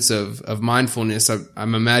 5 minutes of mindfulness.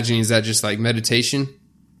 I'm imagining, is that just like meditation?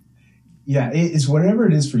 Yeah, it's whatever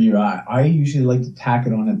it is for you. I usually like to tack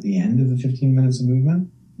it on at the end of the 15 minutes of movement.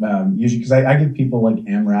 Usually, because I give people like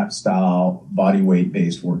AMRAP style body weight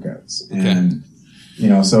based workouts, and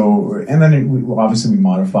then obviously we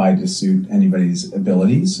modify to suit anybody's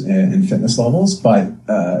abilities and fitness levels. But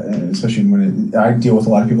especially when I deal with a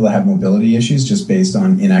lot of people that have mobility issues just based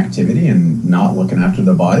on inactivity and not looking after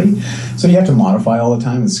their body, so you have to modify all the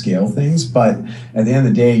time and scale things. But at the end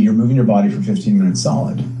of the day, you're moving your body for 15 minutes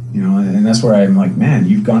solid. And that's where I'm like, man,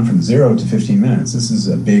 you've gone from 0 to 15 minutes. This is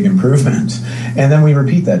a big improvement. And then we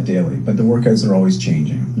repeat that daily. But the workouts are always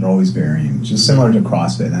changing. They're always varying, just similar to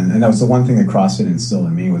CrossFit. And that was the one thing that CrossFit instilled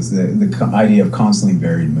in me, was the idea of constantly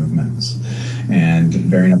varied movements and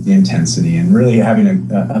varying up the intensity and really having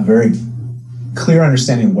a very clear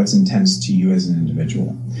understanding of what's intense to you as an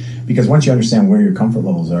individual. Because once you understand where your comfort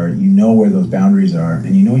levels are, you know where those boundaries are,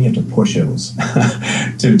 and you know you have to push those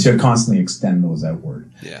to constantly extend those outward.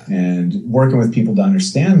 Yeah. And working with people to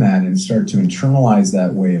understand that and start to internalize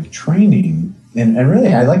that way of training. And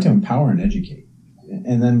really, I like to empower and educate,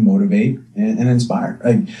 and then motivate and inspire.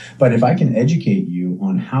 But if I can educate you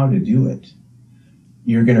on how to do it,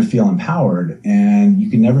 you're going to feel empowered, and you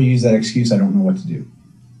can never use that excuse, I don't know what to do.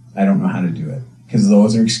 I don't know how to do it. Because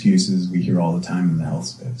those are excuses we hear all the time in the health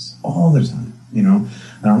space. All the time. I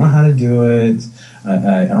don't know how to do it.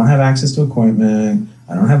 I don't have access to equipment.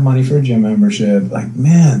 I don't have money for a gym membership. Like,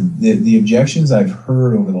 man, the objections I've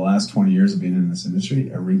heard over the last 20 years of being in this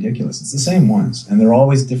industry are ridiculous. It's the same ones. And they're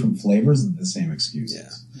always different flavors of the same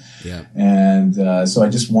excuses. Yeah. And so I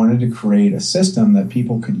just wanted to create a system that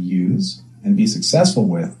people could use and be successful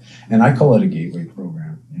with. And I call it a gateway program.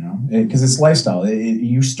 Because it's lifestyle.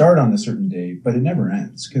 You start on a certain day, but it never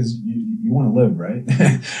ends, because you want to live, right?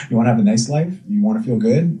 You want to have a nice life? You want to feel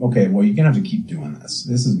good? Okay, well, you're going to have to keep doing this.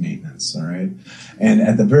 This is maintenance, all right? And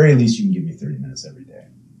at the very least, you can give me 30 minutes every day.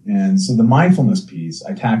 And so the mindfulness piece,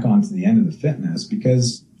 I tack on to the end of the fitness,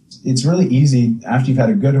 because it's really easy after you've had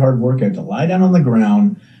a good hard workout to lie down on the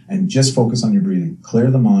ground and just focus on your breathing, clear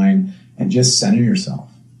the mind, and just center yourself.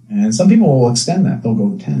 And some people will extend that. They'll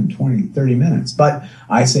go 10, 20, 30 minutes. But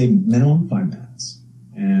I say minimum 5 minutes.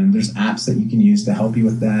 And there's apps that you can use to help you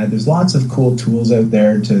with that. There's lots of cool tools out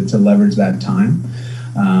there to leverage that time.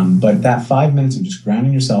 But that 5 minutes of just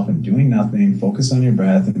grounding yourself and doing nothing, focus on your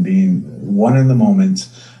breath and being one in the moment,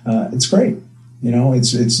 it's great.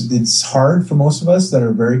 It's hard for most of us that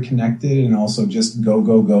are very connected and also just go,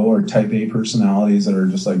 or type A personalities that are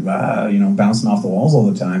just like, bouncing off the walls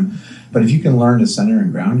all the time. But if you can learn to center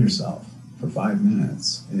and ground yourself for 5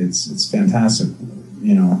 minutes, it's fantastic.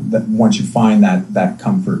 That once you find that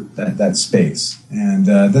comfort, that space. And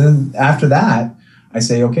then after that, I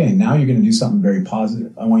say, okay, now you're going to do something very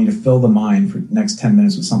positive. I want you to fill the mind for the next 10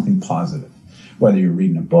 minutes with something positive. Whether you're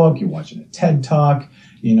reading a book, you're watching a TED Talk,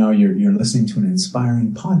 you're listening to an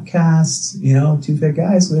inspiring podcast, Two Fit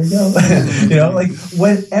Guys, so there you go. Like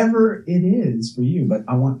whatever it is for you. But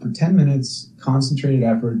I want for 10 minutes, concentrated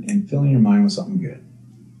effort and filling your mind with something good.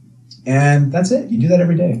 And that's it. You do that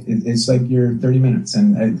every day. It's like your 30 minutes.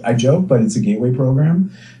 And I joke, but it's a gateway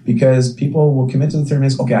program because people will commit to the 30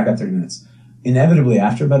 minutes. Okay, I got 30 minutes. Inevitably,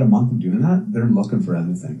 after about a month of doing that, they're looking for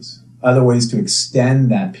other things, other ways to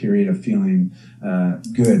extend that period of feeling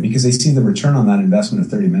good because they see the return on that investment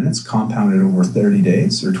of 30 minutes compounded over 30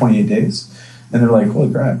 days or 28 days. And they're like,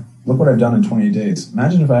 holy crap, look what I've done in 28 days.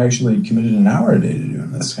 Imagine if I actually committed an hour a day to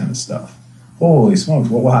doing this kind of stuff. Holy smokes,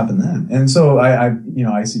 what will happen then? And so I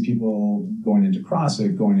see people going into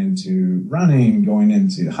CrossFit, going into running, going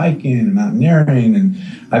into hiking and mountaineering. And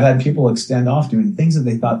I've had people extend off doing things that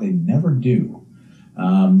they thought they'd never do.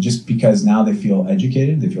 Just because now they feel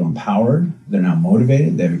educated, they feel empowered, they're now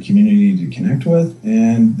motivated, they have a community to connect with,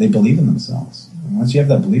 and they believe in themselves. And once you have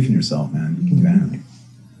that belief in yourself, man, you can do anything.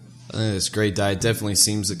 I think it's great. Diet definitely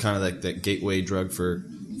seems kind of like that gateway drug for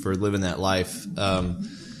living that life.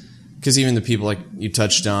 Because even the people like you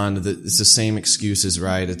touched on, it's the same excuses,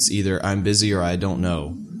 right? It's either I'm busy or I don't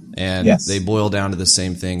know. And yes. They boil down to the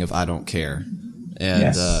same thing of I don't care. And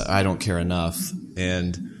yes. I don't care enough.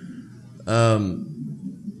 And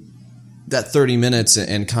that 30 minutes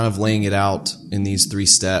and kind of laying it out in these 3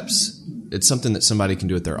 steps, it's something that somebody can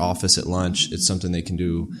do at their office at lunch. It's something they can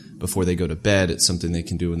do before they go to bed. It's something they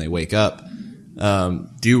can do when they wake up. Do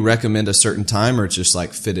you recommend a certain time or just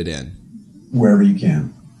like fit it in? Wherever you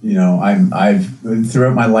can. I've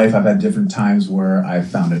throughout my life, I've had different times where I've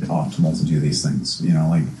found it optimal to do these things.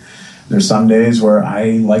 Like there's some days where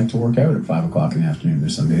I like to work out at 5 o'clock in the afternoon.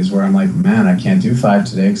 There's some days where I'm like, man, I can't do 5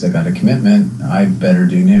 today because I got a commitment. I better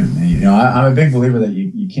do noon. And, I'm a big believer that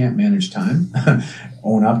you can't manage time.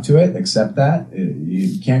 Own up to it, accept that.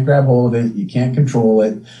 You can't grab hold of it. You can't control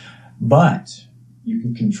it, but you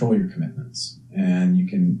can control your commitments and you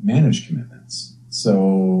can manage commitments.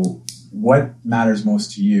 So what matters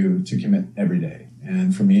most to you to commit every day?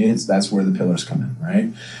 And for me, that's where the pillars come in,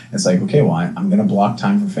 right? It's like, okay, well, I'm going to block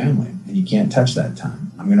time for family, and you can't touch that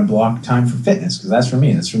time. I'm going to block time for fitness because that's for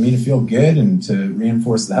me. That's for me to feel good and to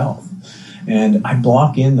reinforce the health. And I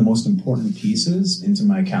block in the most important pieces into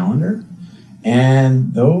my calendar,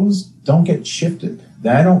 and those don't get shifted.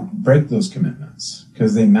 I don't break those commitments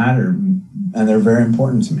because they matter and they're very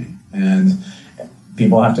important to me. And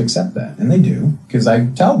people have to accept that, and they do because I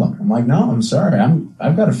tell them, I'm like, no, I'm sorry,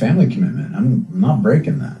 I've got a family commitment. I'm not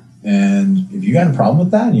breaking that. And if you got a problem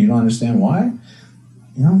with that and you don't understand why,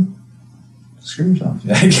 screw yourself.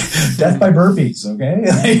 Death by burpees, okay?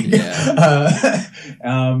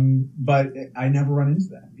 But I never run into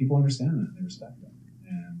that. People understand that, they respect that,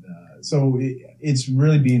 and so it's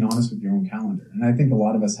really being honest with your own calendar. And I think a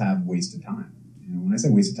lot of us have wasted time. When I say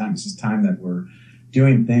wasted time, it's just time that we're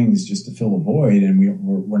doing things just to fill a void, and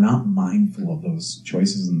we're not mindful of those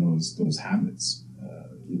choices and those habits.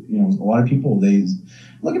 A lot of people, they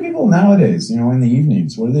look at people nowadays, in the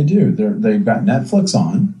evenings, what do? They've got Netflix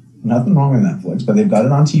on, nothing wrong with Netflix, but they've got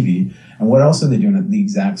it on TV. And what else are they doing at the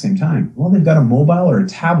exact same time? Well, they've got a mobile or a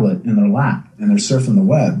tablet in their lap and they're surfing the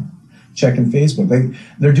web, checking Facebook.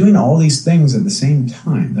 They're doing all these things at the same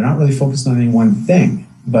time. They're not really focused on any one thing,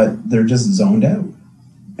 but they're just zoned out.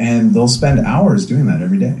 And they'll spend hours doing that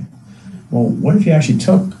every day. Well, what if you actually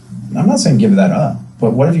I'm not saying give that up,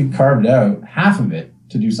 but what if you carved out half of it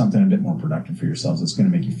to do something a bit more productive for yourselves that's going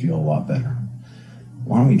to make you feel a lot better?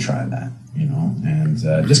 Why don't we try that, and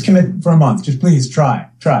just commit for a month. Just please try.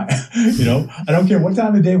 I don't care what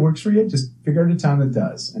time of day works for you. Just figure out a time that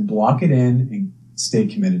does and block it in and stay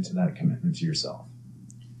committed to that commitment to yourself.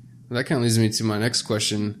 Well, that kind of leads me to my next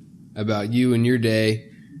question about you and your day.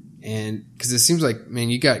 And because it seems like,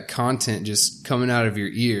 man, you got content just coming out of your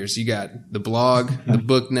ears. You got the blog, the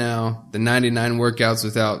book now, the 99 workouts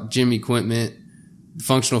without gym equipment,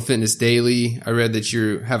 Functional Fitness Daily. I read that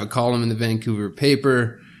you have a column in the Vancouver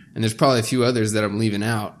paper, and there's probably a few others that I'm leaving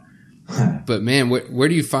out. But man, where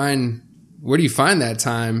do you find that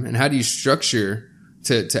time, and how do you structure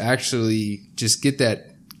to actually just get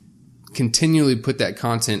that, continually put that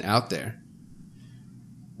content out there?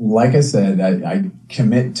 Like I said, I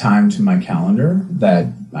commit time to my calendar that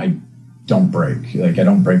I don't break. Like I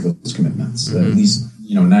don't break those commitments, at least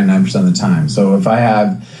 99% of the time. So if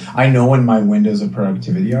I know when my windows of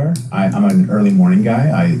productivity are. I'm an early morning guy.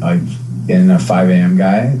 I been a 5 a.m.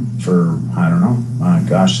 guy for, I don't know,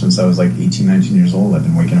 since I was like 18, 19 years old. I've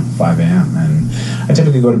been waking up at 5 a.m. And I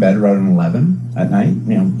typically go to bed around 11 at night,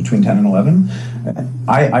 between 10 and 11.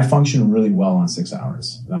 I function really well on 6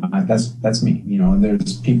 hours. That's me.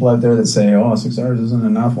 There's people out there that say, 6 hours isn't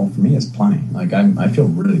enough. Well, for me, it's plenty. Like I feel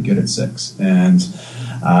really good at 6. And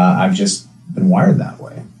I've just been wired that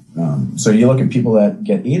way. So you look at people that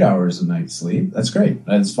get 8 hours a night sleep, that's great.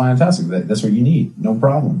 That's fantastic. That's what you need. No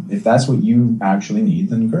problem. If that's what you actually need,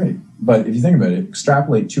 then great. But if you think about it,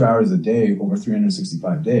 extrapolate 2 hours a day over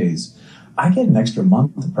 365 days, I get an extra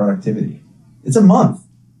month of productivity. It's a month.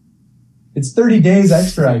 It's 30 days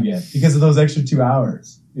extra I get because of those extra 2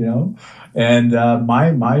 hours, And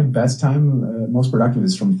my best time, most productive,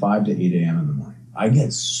 is from 5 to 8 a.m. in the morning. I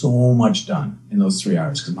get so much done in those 3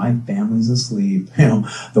 hours because my family's asleep.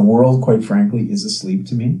 The world, quite frankly, is asleep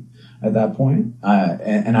to me at that point.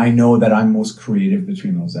 And I know that I'm most creative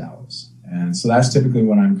between those hours. And so that's typically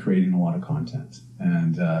when I'm creating a lot of content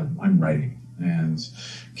and I'm writing and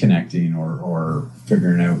connecting or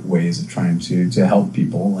figuring out ways of trying to help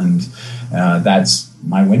people. And that's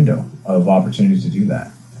my window of opportunity to do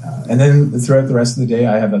that. And then throughout the rest of the day,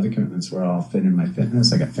 I have other commitments where I'll fit in my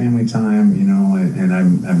fitness. I got family time, and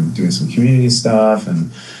I'm doing some community stuff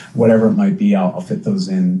and whatever it might be. I'll fit those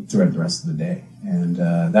in throughout the rest of the day. And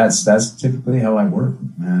that's typically how I work,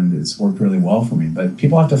 and it's worked really well for me. But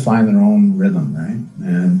people have to find their own rhythm, right?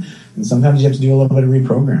 And sometimes you have to do a little bit of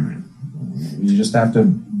reprogramming. You just have to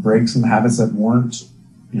break some habits that weren't,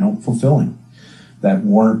 fulfilling, that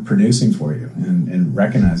weren't producing for you, and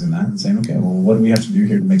recognizing that and saying, okay, well, what do we have to do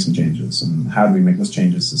here to make some changes, and how do we make those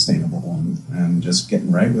changes sustainable, and just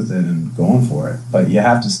getting right with it and going for it. But you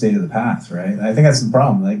have to stay to the path, right? I think that's the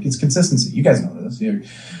problem. Like, it's consistency. You guys know this.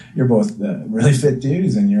 You're both really fit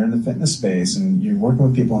dudes, and you're in the fitness space, and you're working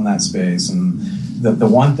with people in that space. And the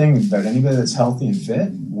one thing about anybody that's healthy and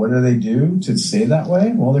fit, what do they do to stay that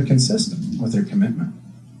way? Well, they're consistent with their commitment.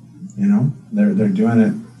 They're doing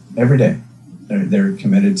it every day. They're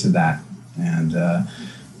committed to that, and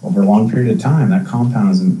over a long period of time, that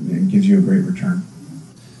compounds and gives you a great return.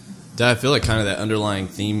 I feel like kind of that underlying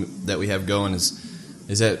theme that we have going is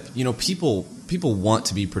that people want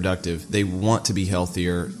to be productive, they want to be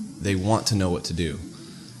healthier, they want to know what to do,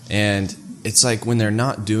 and it's like when they're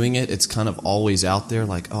not doing it, it's kind of always out there,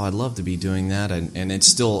 like, I'd love to be doing that, and it's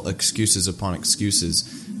still excuses upon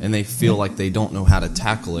excuses, and they feel like they don't know how to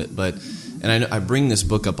tackle it, but. And I bring this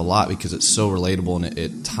book up a lot because it's so relatable, and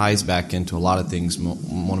it ties back into a lot of things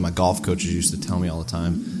one of my golf coaches used to tell me all the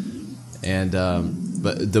time. And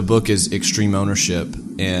but the book is Extreme Ownership,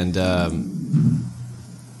 and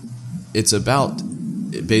it's about,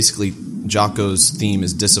 basically, Jocko's theme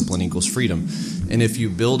is discipline equals freedom. And if you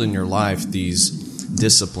build in your life these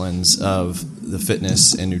disciplines of the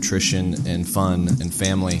fitness and nutrition and fun and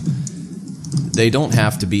family, they don't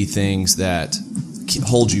have to be things that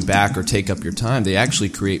hold you back or take up your time. They actually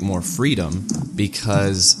create more freedom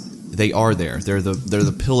because they are there. They're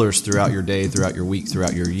the pillars throughout your day, throughout your week,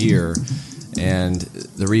 throughout your year. And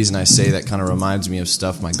the reason I say that kind of reminds me of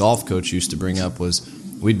stuff my golf coach used to bring up was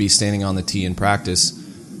we'd be standing on the tee in practice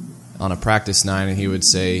on a practice night, and he would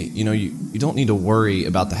say, you don't need to worry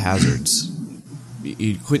about the hazards.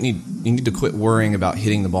 You need to quit worrying about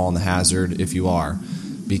hitting the ball in the hazard if you are,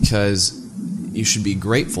 because you should be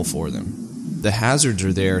grateful for them. The hazards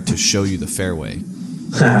are there to show you the fairway.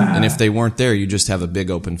 And if they weren't there, you just have a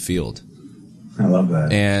big open field. I love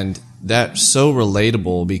that. And that's so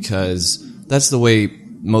relatable because that's the way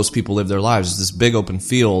most people live their lives, is this big open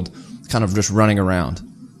field kind of just running around,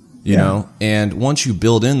 you know? And once you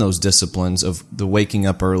build in those disciplines of the waking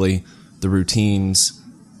up early, the routines,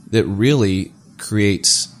 it really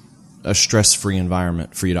creates a stress-free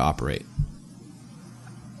environment for you to operate.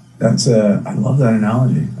 I love that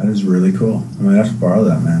analogy. That is really cool. I might have to borrow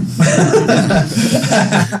that, man.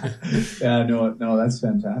 Yeah, no, that's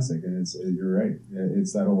fantastic. And you're right.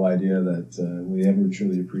 It's that whole idea that we never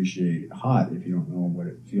truly appreciate hot if you don't know what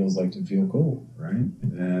it feels like to feel cold, right?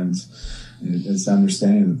 And it's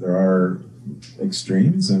understanding that there are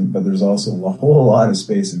extremes, but there's also a whole lot of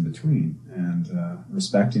space in between, and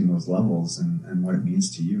respecting those levels and what it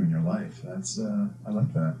means to you in your life. I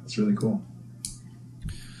like that. It's really cool.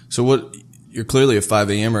 So you're clearly a 5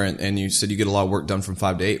 a.m.er, and you said you get a lot of work done from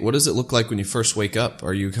 5 to 8. What does it look like when you first wake up?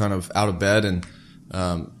 Are you kind of out of bed and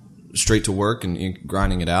straight to work and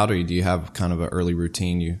grinding it out, or do you have kind of an early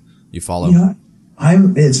routine you follow?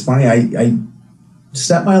 It's funny. I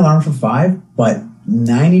set my alarm for 5, but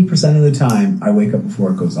 90% of the time, I wake up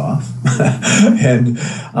before it goes off, and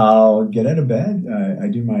I'll get out of bed. I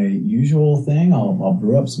do my usual thing. I'll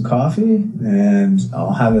brew up some coffee, and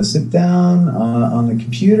I'll have a sit down on the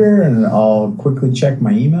computer, and I'll quickly check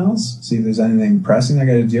my emails, see if there's anything pressing I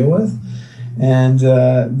got to deal with, and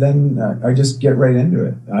then I just get right into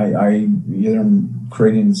it. I either am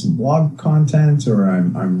creating some blog content, or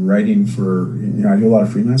I'm writing for, I do a lot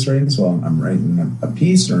of freelance writing, so I'm writing a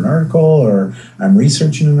piece or an article, or I'm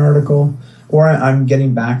researching an article, or I'm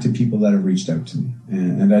getting back to people that have reached out to me.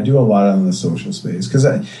 And I do a lot on the social space, because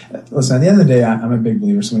listen, at the end of the day, I'm a big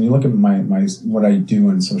believer. So when you look at my what I do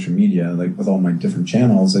on social media, like with all my different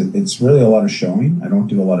channels, it's really a lot of showing. I don't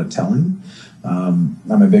do a lot of telling. I'm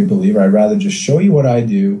a big believer. I'd rather just show you what I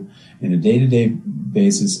do in a day-to-day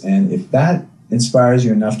basis, and if that inspires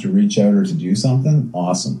you enough to reach out or to do something,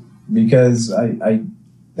 awesome. Because I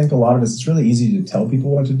think a lot of it's really easy to tell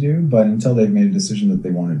people what to do, but until they've made a decision that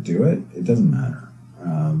they want to do it, it doesn't matter.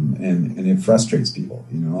 And it frustrates people.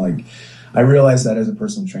 Like I realized that as a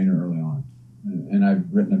personal trainer early on. And I've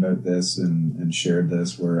written about this and shared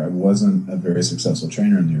this, where I wasn't a very successful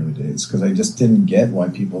trainer in the early days because I just didn't get why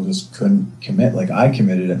people just couldn't commit. Like I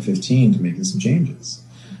committed at 15 to making some changes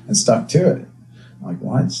and stuck to it. I'm like,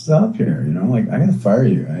 why stop here? Like I gotta fire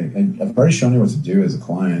you. I've already shown you what to do as a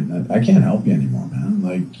client. I can't help you anymore, man.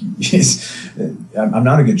 Like I'm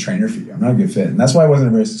not a good trainer for you. I'm not a good fit. And that's why I wasn't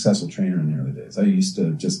a very successful trainer in the early days. I used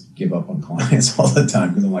to just give up on clients all the time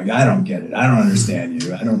because I'm like, I don't get it. I don't understand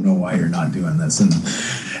you. I don't know why you're not doing this.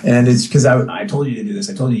 And it's because I told you to do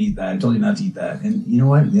this. I told you to eat that. I told you not to eat that. And you know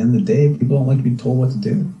what? At the end of the day, people don't like to be told what to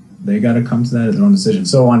do. They got to come to that as their own decision.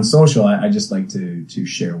 So on social, I just like to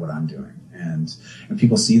share what I'm doing. And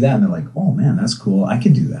people see that and they're like, oh man, that's cool. I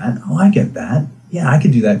could do that. Oh, I get that. Yeah, I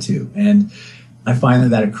could do that too. And I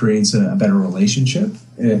find that it creates a better relationship,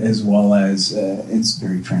 as well as it's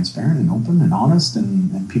very transparent and open and honest,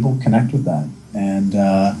 and people connect with that. And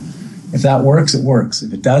if that works, it works.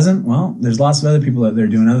 If it doesn't, well, there's lots of other people out there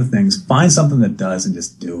doing other things. Find something that does and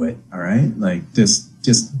just do it. All right? Like just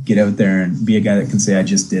get out there and be a guy that can say, I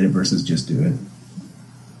just did it versus just do it.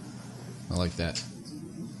 I like that.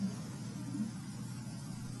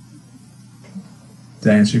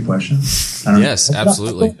 Did I answer your question? Yes,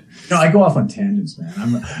 absolutely. I go off on tangents, man.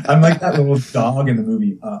 I'm like that little dog in the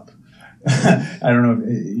movie Up. I don't know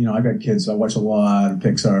if, I got kids, so I watch a lot of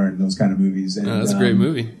Pixar and those kind of movies. And, that's a great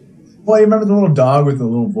movie. Well, you remember the little dog with the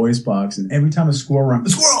little voice box, and every time a squirrel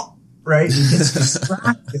runs, squirrel, right? He gets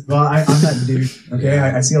distracted. Well, I'm that dude. Okay,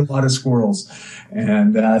 I see a lot of squirrels,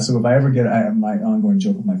 and so if I ever my ongoing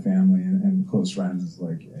joke with my family and close friends is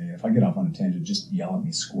like, hey, if I get off on a tangent, just yell at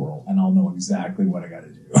me squirrel, and I'll know exactly what I got to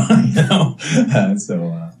do.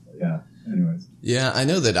 Yeah. Anyways. Yeah, I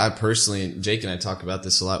know that I personally, Jake and I talk about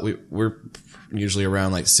this a lot. We're usually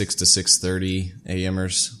around like 6 to 6:30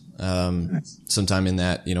 a.m.ers. Nice. Sometime in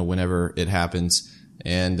that, whenever it happens.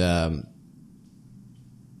 And,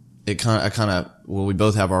 we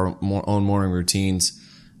both have our own morning routines.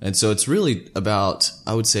 And so it's really about,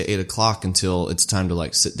 I would say 8 o'clock until it's time to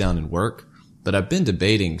like sit down and work. But I've been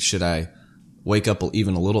debating, should I wake up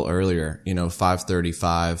even a little earlier,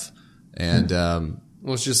 5:35 and,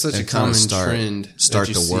 well, it's just such a common trend start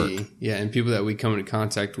that you the work. see. Yeah. And people that we come into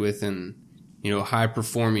contact with and, high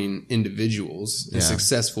performing individuals and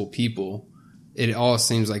successful people, it all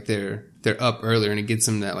seems like they're up earlier and it gets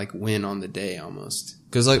them that like win on the day almost.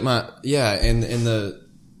 Cause like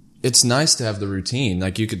it's nice to have the routine.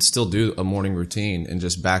 Like you could still do a morning routine and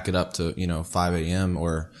just back it up to, 5 a.m.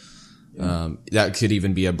 or, that could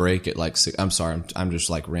even be a break at like 6. I'm sorry. I'm just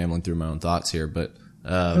like rambling through my own thoughts here, but,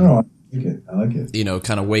 I like it.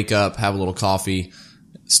 Kind of wake up, have a little coffee,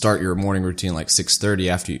 start your morning routine like 6:30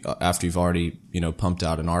 after you've already, pumped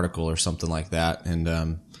out an article or something like that.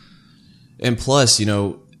 And plus,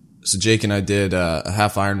 so Jake and I did a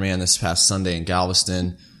half Ironman this past Sunday in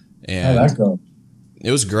Galveston, and how'd that go?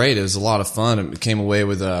 It was great. It was a lot of fun. It came away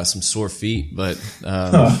with some sore feet, but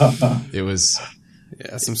it was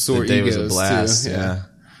some sore the day egos was a blast. too. Yeah.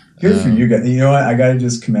 Good for you guys. You know what? I got to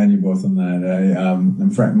just commend you both on that.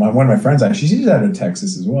 One of my friends, actually, she's out of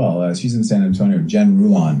Texas as well. She's in San Antonio, Jen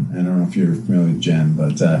Rulon. I don't know if you're familiar with Jen,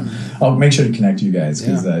 but I'll make sure to connect you guys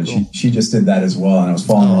because cool. she just did that as well. And I was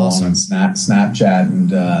following along on Snapchat,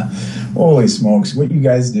 and holy smokes, what you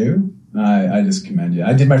guys do. I just commend you.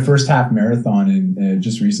 I did my first half marathon in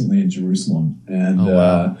just recently in Jerusalem, and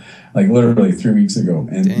like literally 3 weeks ago.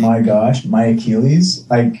 And dang. My gosh, my Achilles,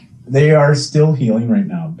 like, they are still healing right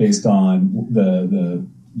now based on the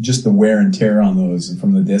just the wear and tear on those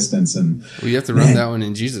from the distance. And well, you have to run that one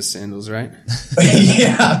in Jesus sandals, right?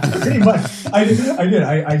 Yeah, pretty much. I did.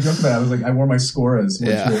 I joked about it. I was like, I wore my Scoras, which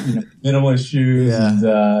were, minimalist shoes, and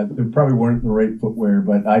they probably weren't the right footwear,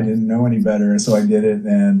 but I didn't know any better, so I did it.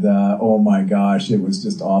 And oh my gosh, it was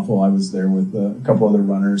just awful. I was there with a couple other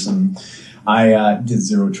runners, and I did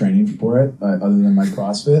zero training for it other than my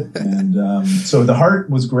CrossFit, and so the heart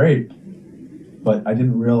was great. But I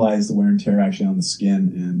didn't realize the wear and tear actually on the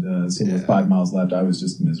skin, and so with 5 miles left, I was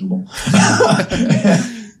just miserable.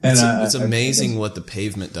 It's amazing what the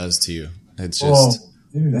pavement does to you. It's just,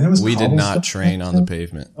 dude, and it was we did not train on the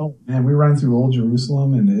pavement. Oh man, we ran through Old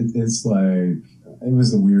Jerusalem, and it's like, it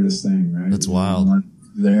was the weirdest thing, right? It's wild.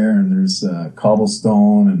 There, and there's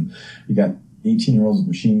cobblestone, and you got 18-year-olds with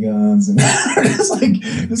machine guns, and it's like,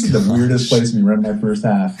 this is the weirdest place we ran my first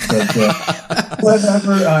half. But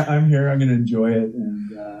whatever, I'm here. I'm going to enjoy it.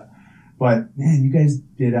 And but man, you guys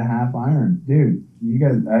did a half iron, dude. You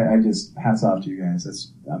guys, I just hats off to you guys.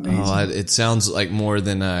 That's amazing. Oh, it sounds like more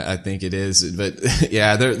than I think it is, but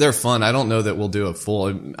yeah, they're fun. I don't know that we'll do a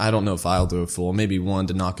full. I don't know if I'll do a full. Maybe one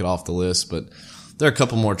to knock it off the list, but there are a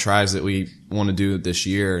couple more tries that we want to do this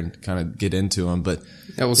year and kind of get into them. But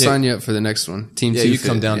yeah, we'll sign you up for the next one. Team yeah, Two you Fit.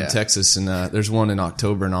 come down to Texas, and there's one in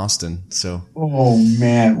October in Austin. So oh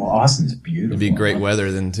man, well, Austin's beautiful. It'd be great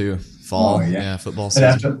weather then too. Fall, football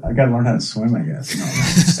season. I got to learn how to swim, I guess.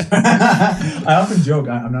 No, I often joke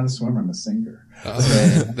I'm not a swimmer, I'm a sinker.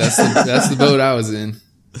 That's the boat I was in.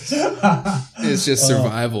 It's just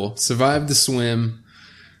survival. Survive the swim.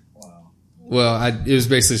 Wow. Well, it was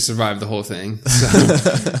basically survive the whole thing. So,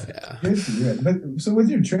 yeah. Good for you. But so with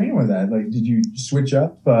your training with that, like, did you switch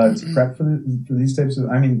up to prep for these types of?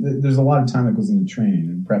 I mean, there's a lot of time that goes into training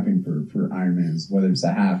and prepping for Ironmans, whether it's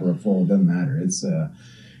a half or a full, it doesn't matter.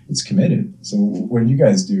 It's committed. So what did you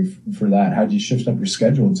guys do for that? How did you shift up your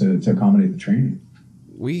schedule to accommodate the training?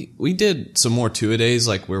 We did some more two-a-days,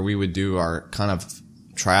 like where we would do our kind of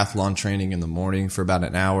triathlon training in the morning for about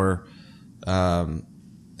an hour, and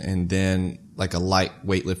then like a light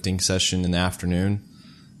weightlifting session in the afternoon.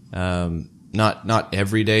 Not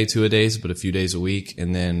every day, two-a-days, but a few days a week.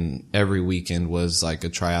 And then every weekend was like a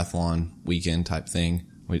triathlon weekend type thing.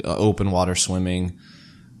 We open water swimming.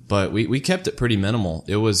 But we kept it pretty minimal.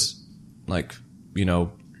 It was like,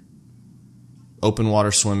 open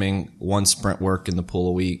water swimming, one sprint work in the pool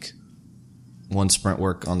a week, one sprint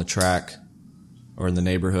work on the track or in the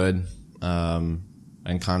neighborhood, and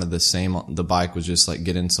kind of the same. The bike was just like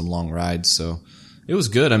getting some long rides. So it was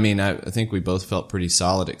good. I mean, I think we both felt pretty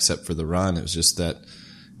solid except for the run. It was just that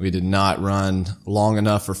we did not run long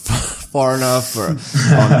enough or far enough or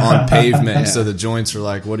on pavement. Yeah. So the joints were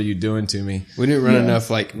like, what are you doing to me? We didn't run enough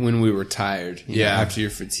like when we were tired, you know, after you're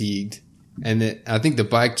fatigued. And I think the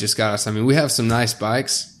bike just got us. I mean, we have some nice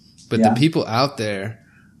bikes, but the people out there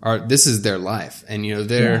this is their life. And,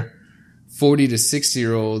 they're 40 to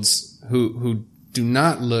 60-year-olds who do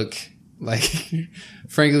not look like,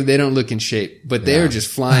 frankly, they don't look in shape, but they're just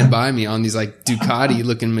flying by me on these like Ducati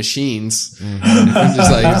looking machines. Mm-hmm. I'm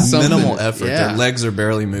just like minimal effort. Yeah. Their legs are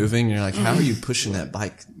barely moving. You're like, how are you pushing that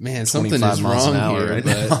bike? Man, something is wrong here. Right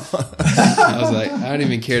but I was like, I don't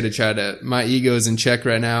even care to try to, my ego's in check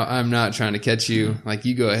right now. I'm not trying to catch you. Like,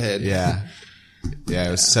 you go ahead. Yeah. Yeah.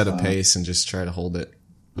 It was set a pace and just try to hold it.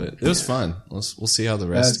 But it was fun. We'll see how the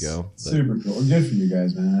rest go. But super cool. Good for you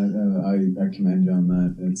guys, man. I commend you on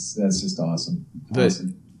that. That's just awesome. But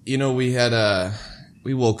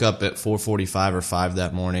we woke up at 4:45 or 5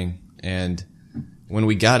 that morning, and when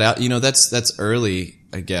we got out, that's early.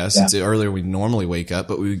 I guess it's earlier we normally wake up,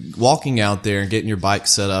 but walking out there and getting your bike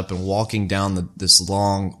set up and walking down this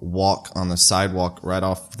long walk on the sidewalk right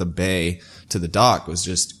off the bay to the dock was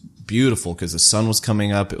just beautiful because the sun was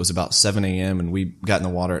coming up. It was about 7 a.m. and we got in the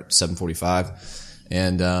water at 7:45.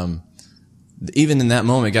 And even in that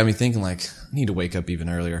moment, it got me thinking, like, I need to wake up even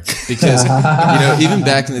earlier because, even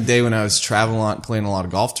back in the day when I was traveling, playing a lot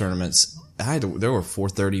of golf tournaments, there were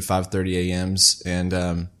 4:30, 5:30 a.m.s,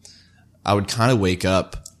 and I would kind of wake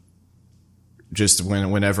up just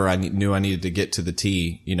whenever I knew I needed to get to the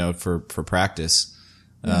tee, for practice.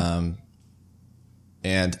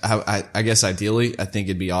 And I guess ideally, I think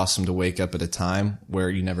it'd be awesome to wake up at a time where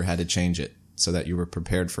you never had to change it so that you were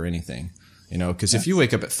prepared for anything, because if you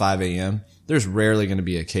wake up at 5 a.m., there's rarely going to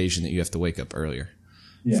be an occasion that you have to wake up earlier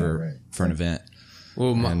for an event.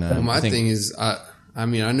 Well, my thing is, I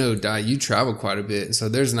know, Di, you travel quite a bit. So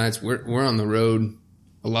there's nights we're on the road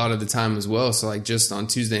a lot of the time as well. So like just on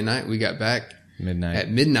Tuesday night, we got back at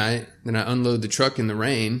midnight, then I unload the truck in the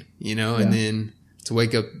rain, and then to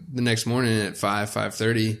wake up the next morning at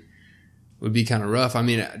 5:30 would be kind of rough. I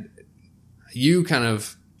mean, you kind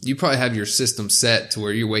of you probably have your system set to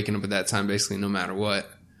where you're waking up at that time basically no matter what.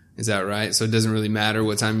 Is that right? So it doesn't really matter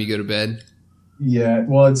what time you go to bed? Yeah,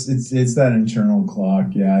 well, it's that internal clock.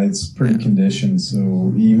 Yeah, it's pretty conditioned.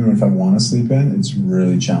 So even if I want to sleep in, it's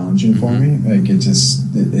really challenging for me. Like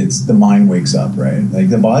it's the mind wakes up, right? Like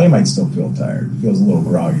the body might still feel tired, feels a little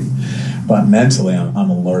groggy, but mentally I'm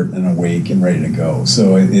alert and awake and ready to go.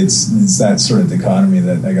 So it's that sort of dichotomy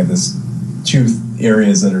that I got this two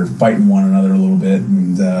areas that are fighting one another a little bit,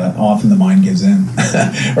 and often the mind gives in,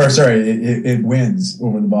 or sorry, it wins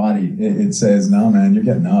over the body. It says, "No, man, you're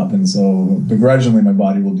getting up," and so begrudgingly, my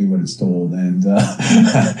body will do what it's told and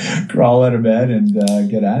crawl out of bed and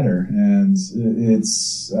get at her. And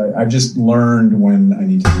I've just learned when I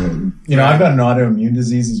need to do it. You know, I've got an autoimmune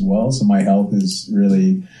disease as well, so my health is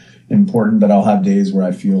really important, but I'll have days where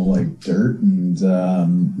I feel like dirt, and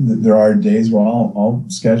there are days where I'll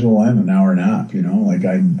schedule in an hour nap. You know, like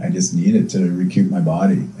I just need it to recoup my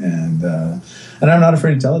body, and I'm not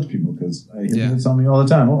afraid to tell it to people because I hear people tell me all the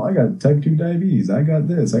time, "Oh, I got type 2 diabetes, I got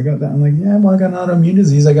this, I got that." I'm like, "Yeah, well, I got an autoimmune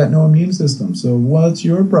disease, I got no immune system, so what's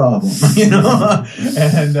your problem?" You know,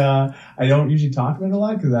 and I don't usually talk about it a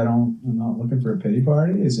lot because I'm not looking for a pity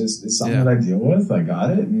party. It's something that I deal with. I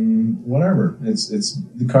got it, and whatever. It's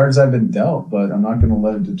the cards I've been dealt, but I'm not going to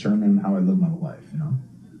let it determine how I live my life. You know.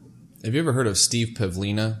 Have you ever heard of Steve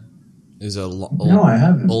Pavlina? He's a I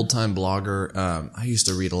haven't. Old-time blogger. I used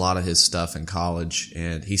to read a lot of his stuff in college,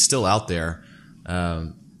 and he's still out there.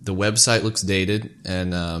 The website looks dated,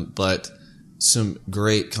 and but some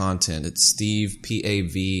great content. It's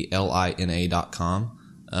stevepavlina.com.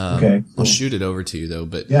 Okay, cool. I'll shoot it over to you, though.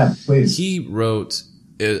 But yeah, please. He wrote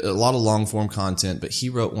a lot of long-form content, but he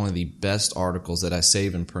wrote one of the best articles that I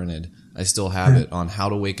saved and printed. I still have it on how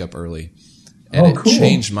to wake up early. And it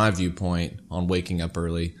changed my viewpoint on waking up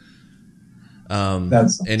early. That's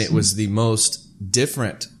awesome. And it was the most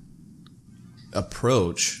different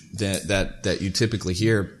approach that you typically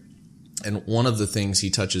hear. And one of the things he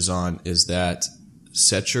touches on is that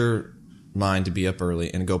set your mind to be up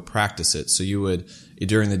early and go practice it. So you would,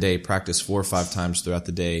 during the day, practice 4 or 5 times throughout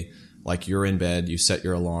the day. Like you're in bed, you set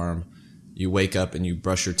your alarm, you wake up and you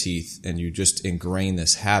brush your teeth, and you just ingrain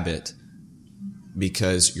this habit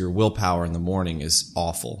because your willpower in the morning is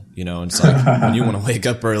awful. You know, and it's like when you want to wake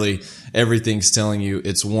up early, everything's telling you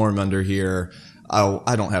it's warm under here.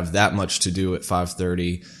 I don't have that much to do at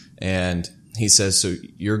 5:30. And he says, so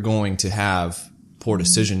you're going to have poor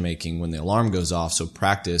decision making when the alarm goes off. So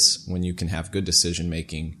practice when you can have good decision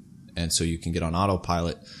making, and so you can get on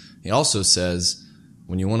autopilot. He also says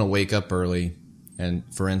when you want to wake up early, and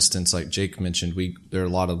for instance, like Jake mentioned, there are a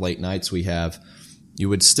lot of late nights we have. You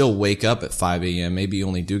would still wake up at 5 a.m. Maybe you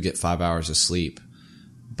only do get 5 hours of sleep,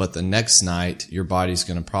 but the next night your body's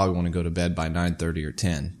going to probably want to go to bed by 9:30 or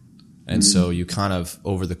 10. And so you kind of,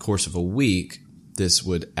 over the course of a week, this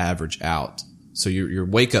would average out. So your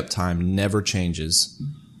wake up time never changes,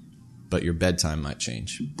 but your bedtime might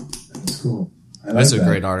change. That's cool. That's a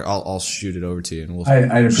great article. I'll shoot it over to you, and we'll.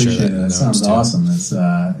 I'd appreciate it. That sounds awesome. It's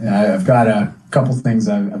I've got a couple things.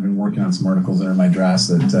 I've been working on some articles that are in my drafts.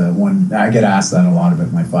 That one I get asked that a lot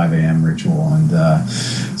about my 5 a.m. ritual, and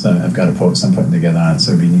so I've got a post I'm putting together on it.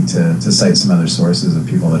 So we need to cite some other sources of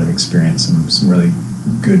people that have experienced some really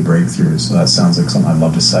good breakthroughs. So that sounds like something I'd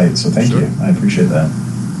love to cite. So thank you. I appreciate that.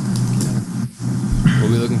 We'll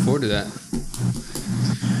be looking forward to that.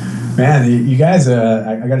 Man, you guys,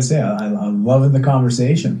 I got to say, I'm loving the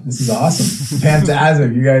conversation. This is awesome.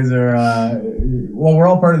 Fantastic. You guys are, well, we're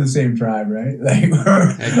all part of the same tribe, right? Like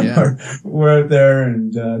we're out there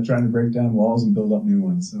and trying to break down walls and build up new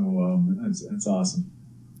ones. So it's awesome.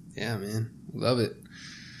 Yeah, man. Love it.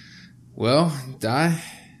 Well, Di,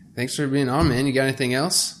 thanks for being on, man. You got anything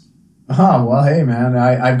else? Oh, well, hey, man,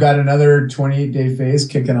 I've got another 28-day phase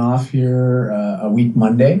kicking off here a week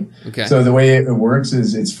Monday. Okay. So the way it works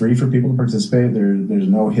is it's free for people to participate. There's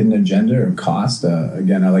no hidden agenda or cost.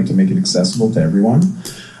 Again, I like to make it accessible to everyone.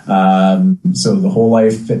 So the Whole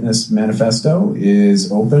Life Fitness Manifesto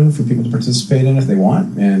is open for people to participate in if they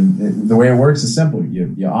want. And the way it works is simple.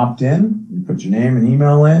 You opt in, you put your name and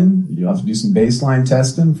email in. You have to do some baseline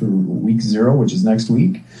testing for week 0, which is next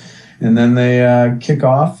week. And then they kick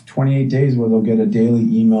off 28 days where they'll get a daily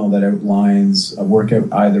email that outlines a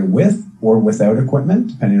workout either with or without equipment,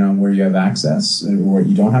 depending on where you have access or what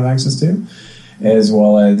you don't have access to, as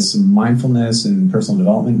well as some mindfulness and personal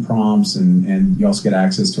development prompts. And you also get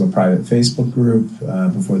access to a private Facebook group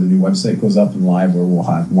before the new website goes up and live, where we'll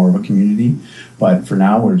have more of a community. But for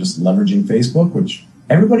now, we're just leveraging Facebook, which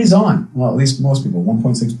everybody's on. Well, at least most people,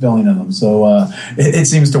 1.6 billion of them. So it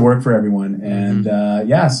seems to work for everyone. And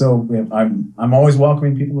so I'm always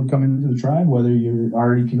welcoming people to come into the tribe, whether you're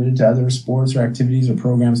already committed to other sports or activities or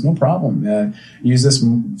programs, no problem. Use this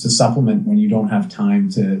to supplement when you don't have time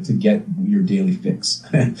to get your daily fix.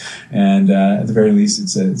 And at the very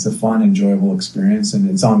least, it's a fun, enjoyable experience, and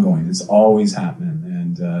it's ongoing. It's always happening.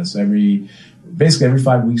 And so basically every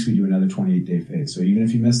 5 weeks we do another 28-day phase. So even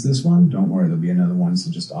if you miss this one, don't worry, there'll be another one. So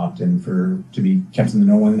just opt in to be kept in the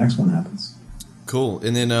know when the next one happens. Cool.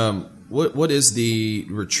 And then what is the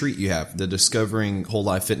retreat you have, the Discovering Whole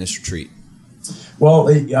Life Fitness Retreat? Well,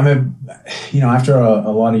 after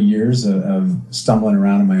a lot of years of stumbling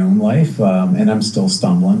around in my own life, and I'm still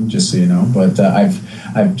stumbling, just so you know, but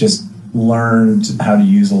I've just learned how to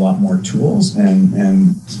use a lot more tools,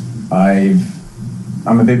 and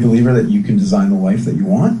I'm a big believer that you can design the life that you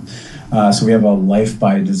want. So we have a Life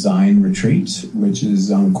by Design retreat, which is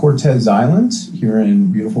on Cortes Island here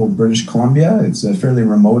in beautiful British Columbia. It's a fairly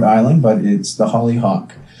remote island, but it's the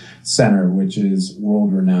Hollyhock Center, which is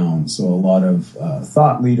world renowned. So a lot of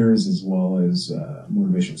thought leaders, as well as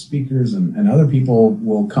motivational speakers and other people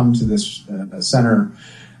will come to this center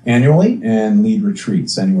annually and lead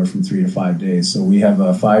retreats anywhere from 3 to 5 days. So we have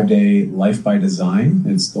a 5-day Life by Design.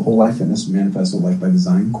 It's the Whole Life Fitness Manifesto Life by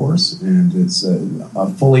Design course, and it's a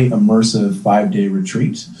fully immersive 5-day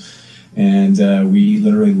retreat. And we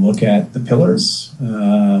literally look at the pillars,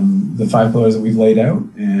 the 5 pillars that we've laid out,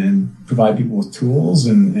 and provide people with tools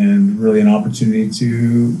and really an opportunity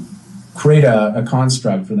to create a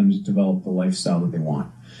construct for them to develop the lifestyle that they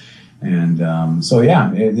want. And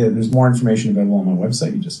there's more information available on my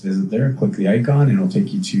website. You just visit there, click the icon, and it'll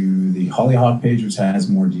take you to the Hollyhock page, which has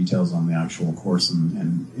more details on the actual course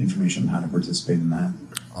and information on how to participate in that.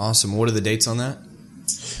 Awesome. What are the dates on that?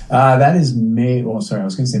 That is May. Well, sorry, I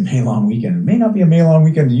was going to say May long weekend. It may not be a May long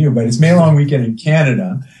weekend to you, but it's May long weekend in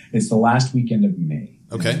Canada. It's the last weekend of May.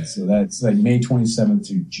 Okay. And so that's like May 27th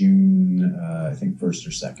to June, I think 1st or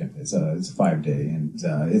 2nd. It's a 5-day, and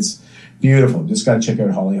it's beautiful. Just got to check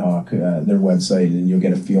out Hollyhock, their website, and you'll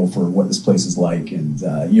get a feel for what this place is like. And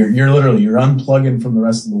you're unplugging from the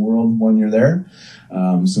rest of the world when you're there.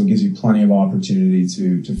 So it gives you plenty of opportunity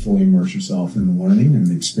to fully immerse yourself in the learning and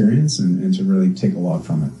the experience and to really take a lot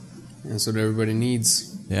from it. That's what everybody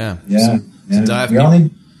needs. Yeah. Yeah. So dive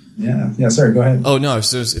Yeah. Sorry, go ahead. Oh, no.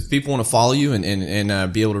 So if people want to follow you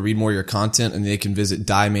and be able to read more of your content, and they can visit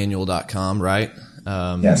DaiManuel.com, right?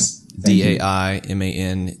 Yes.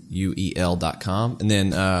 DaiManuel.com. And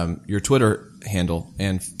then your Twitter handle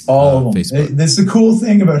and all of them. Facebook. That's the cool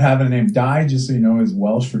thing about having a name. Dai, just so you know, is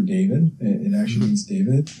Welsh for David. It actually means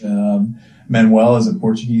David. Manuel is a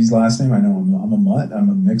Portuguese last name. I know I'm a mutt. I'm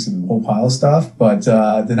a mix of a whole pile of stuff. But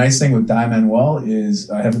the nice thing with Dai Manuel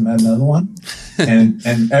is I haven't met another one. and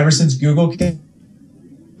ever since Google came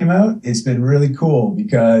out, it's been really cool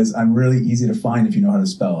because I'm really easy to find if you know how to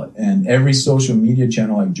spell it. And every social media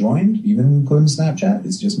channel I've joined, even including Snapchat,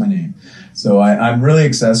 it's just my name. So I'm really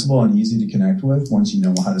accessible and easy to connect with once you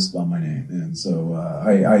know how to spell my name. And so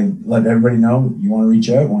I let everybody know, you want to reach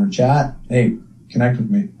out, want to chat, hey, connect with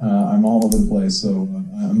me. I'm all over the place, so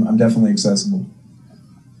I'm definitely accessible.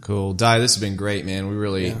 Cool. Dai, this has been great, man. We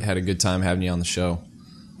really had a good time having you on the show.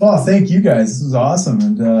 Oh, thank you guys. This was awesome.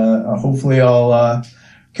 And hopefully I'll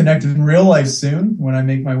connect in real life soon when I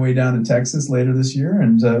make my way down to Texas later this year.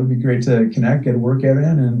 And it would be great to connect, get a workout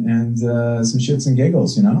in, and some shits and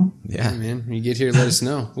giggles, you know? Yeah, man. When you get here, let us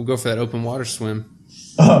know. We'll go for that open water swim.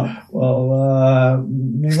 Oh, well,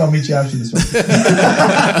 maybe I'll meet you after this one.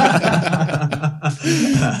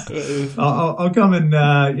 I'll come and,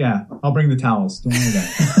 I'll bring the towels. Don't worry about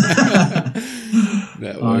it.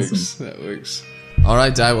 That Awesome. works. That works. All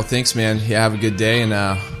right, Dai. Well, thanks, man. Yeah, have a good day, and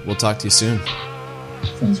we'll talk to you soon.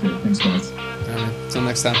 Sounds great. Thanks, guys. All right. Until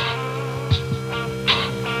next time.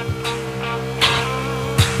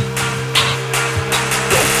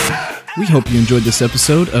 We hope you enjoyed this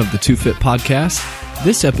episode of the 2Fit Podcast.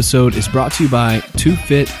 This episode is brought to you by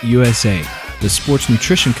 2Fit USA, the sports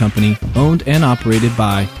nutrition company owned and operated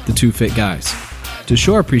by the 2Fit guys. To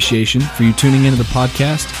show our appreciation for you tuning into the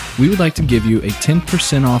podcast, we would like to give you a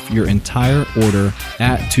 10% off your entire order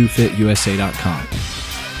at 2fitusa.com.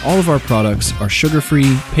 All of our products are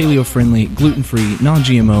sugar-free, paleo-friendly, gluten-free,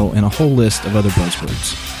 non-GMO, and a whole list of other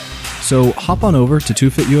buzzwords. So hop on over to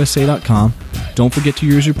 2fitusa.com. Don't forget to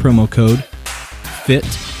use your promo code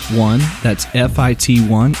FIT1, that's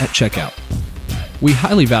FIT1 at checkout. We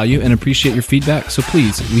highly value and appreciate your feedback, so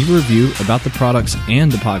please leave a review about the products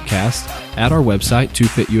and the podcast at our website,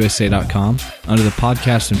 2fitusa.com, under the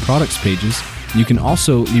podcast and products pages. You can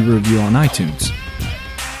also leave a review on iTunes.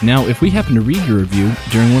 Now, if we happen to read your review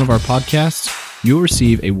during one of our podcasts, you'll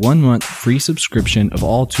receive a 1-month free subscription of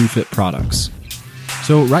all 2Fit products.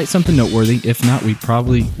 So write something noteworthy. If not, we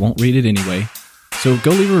probably won't read it anyway. So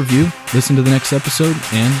go leave a review, listen to the next episode,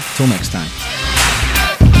 and till next time.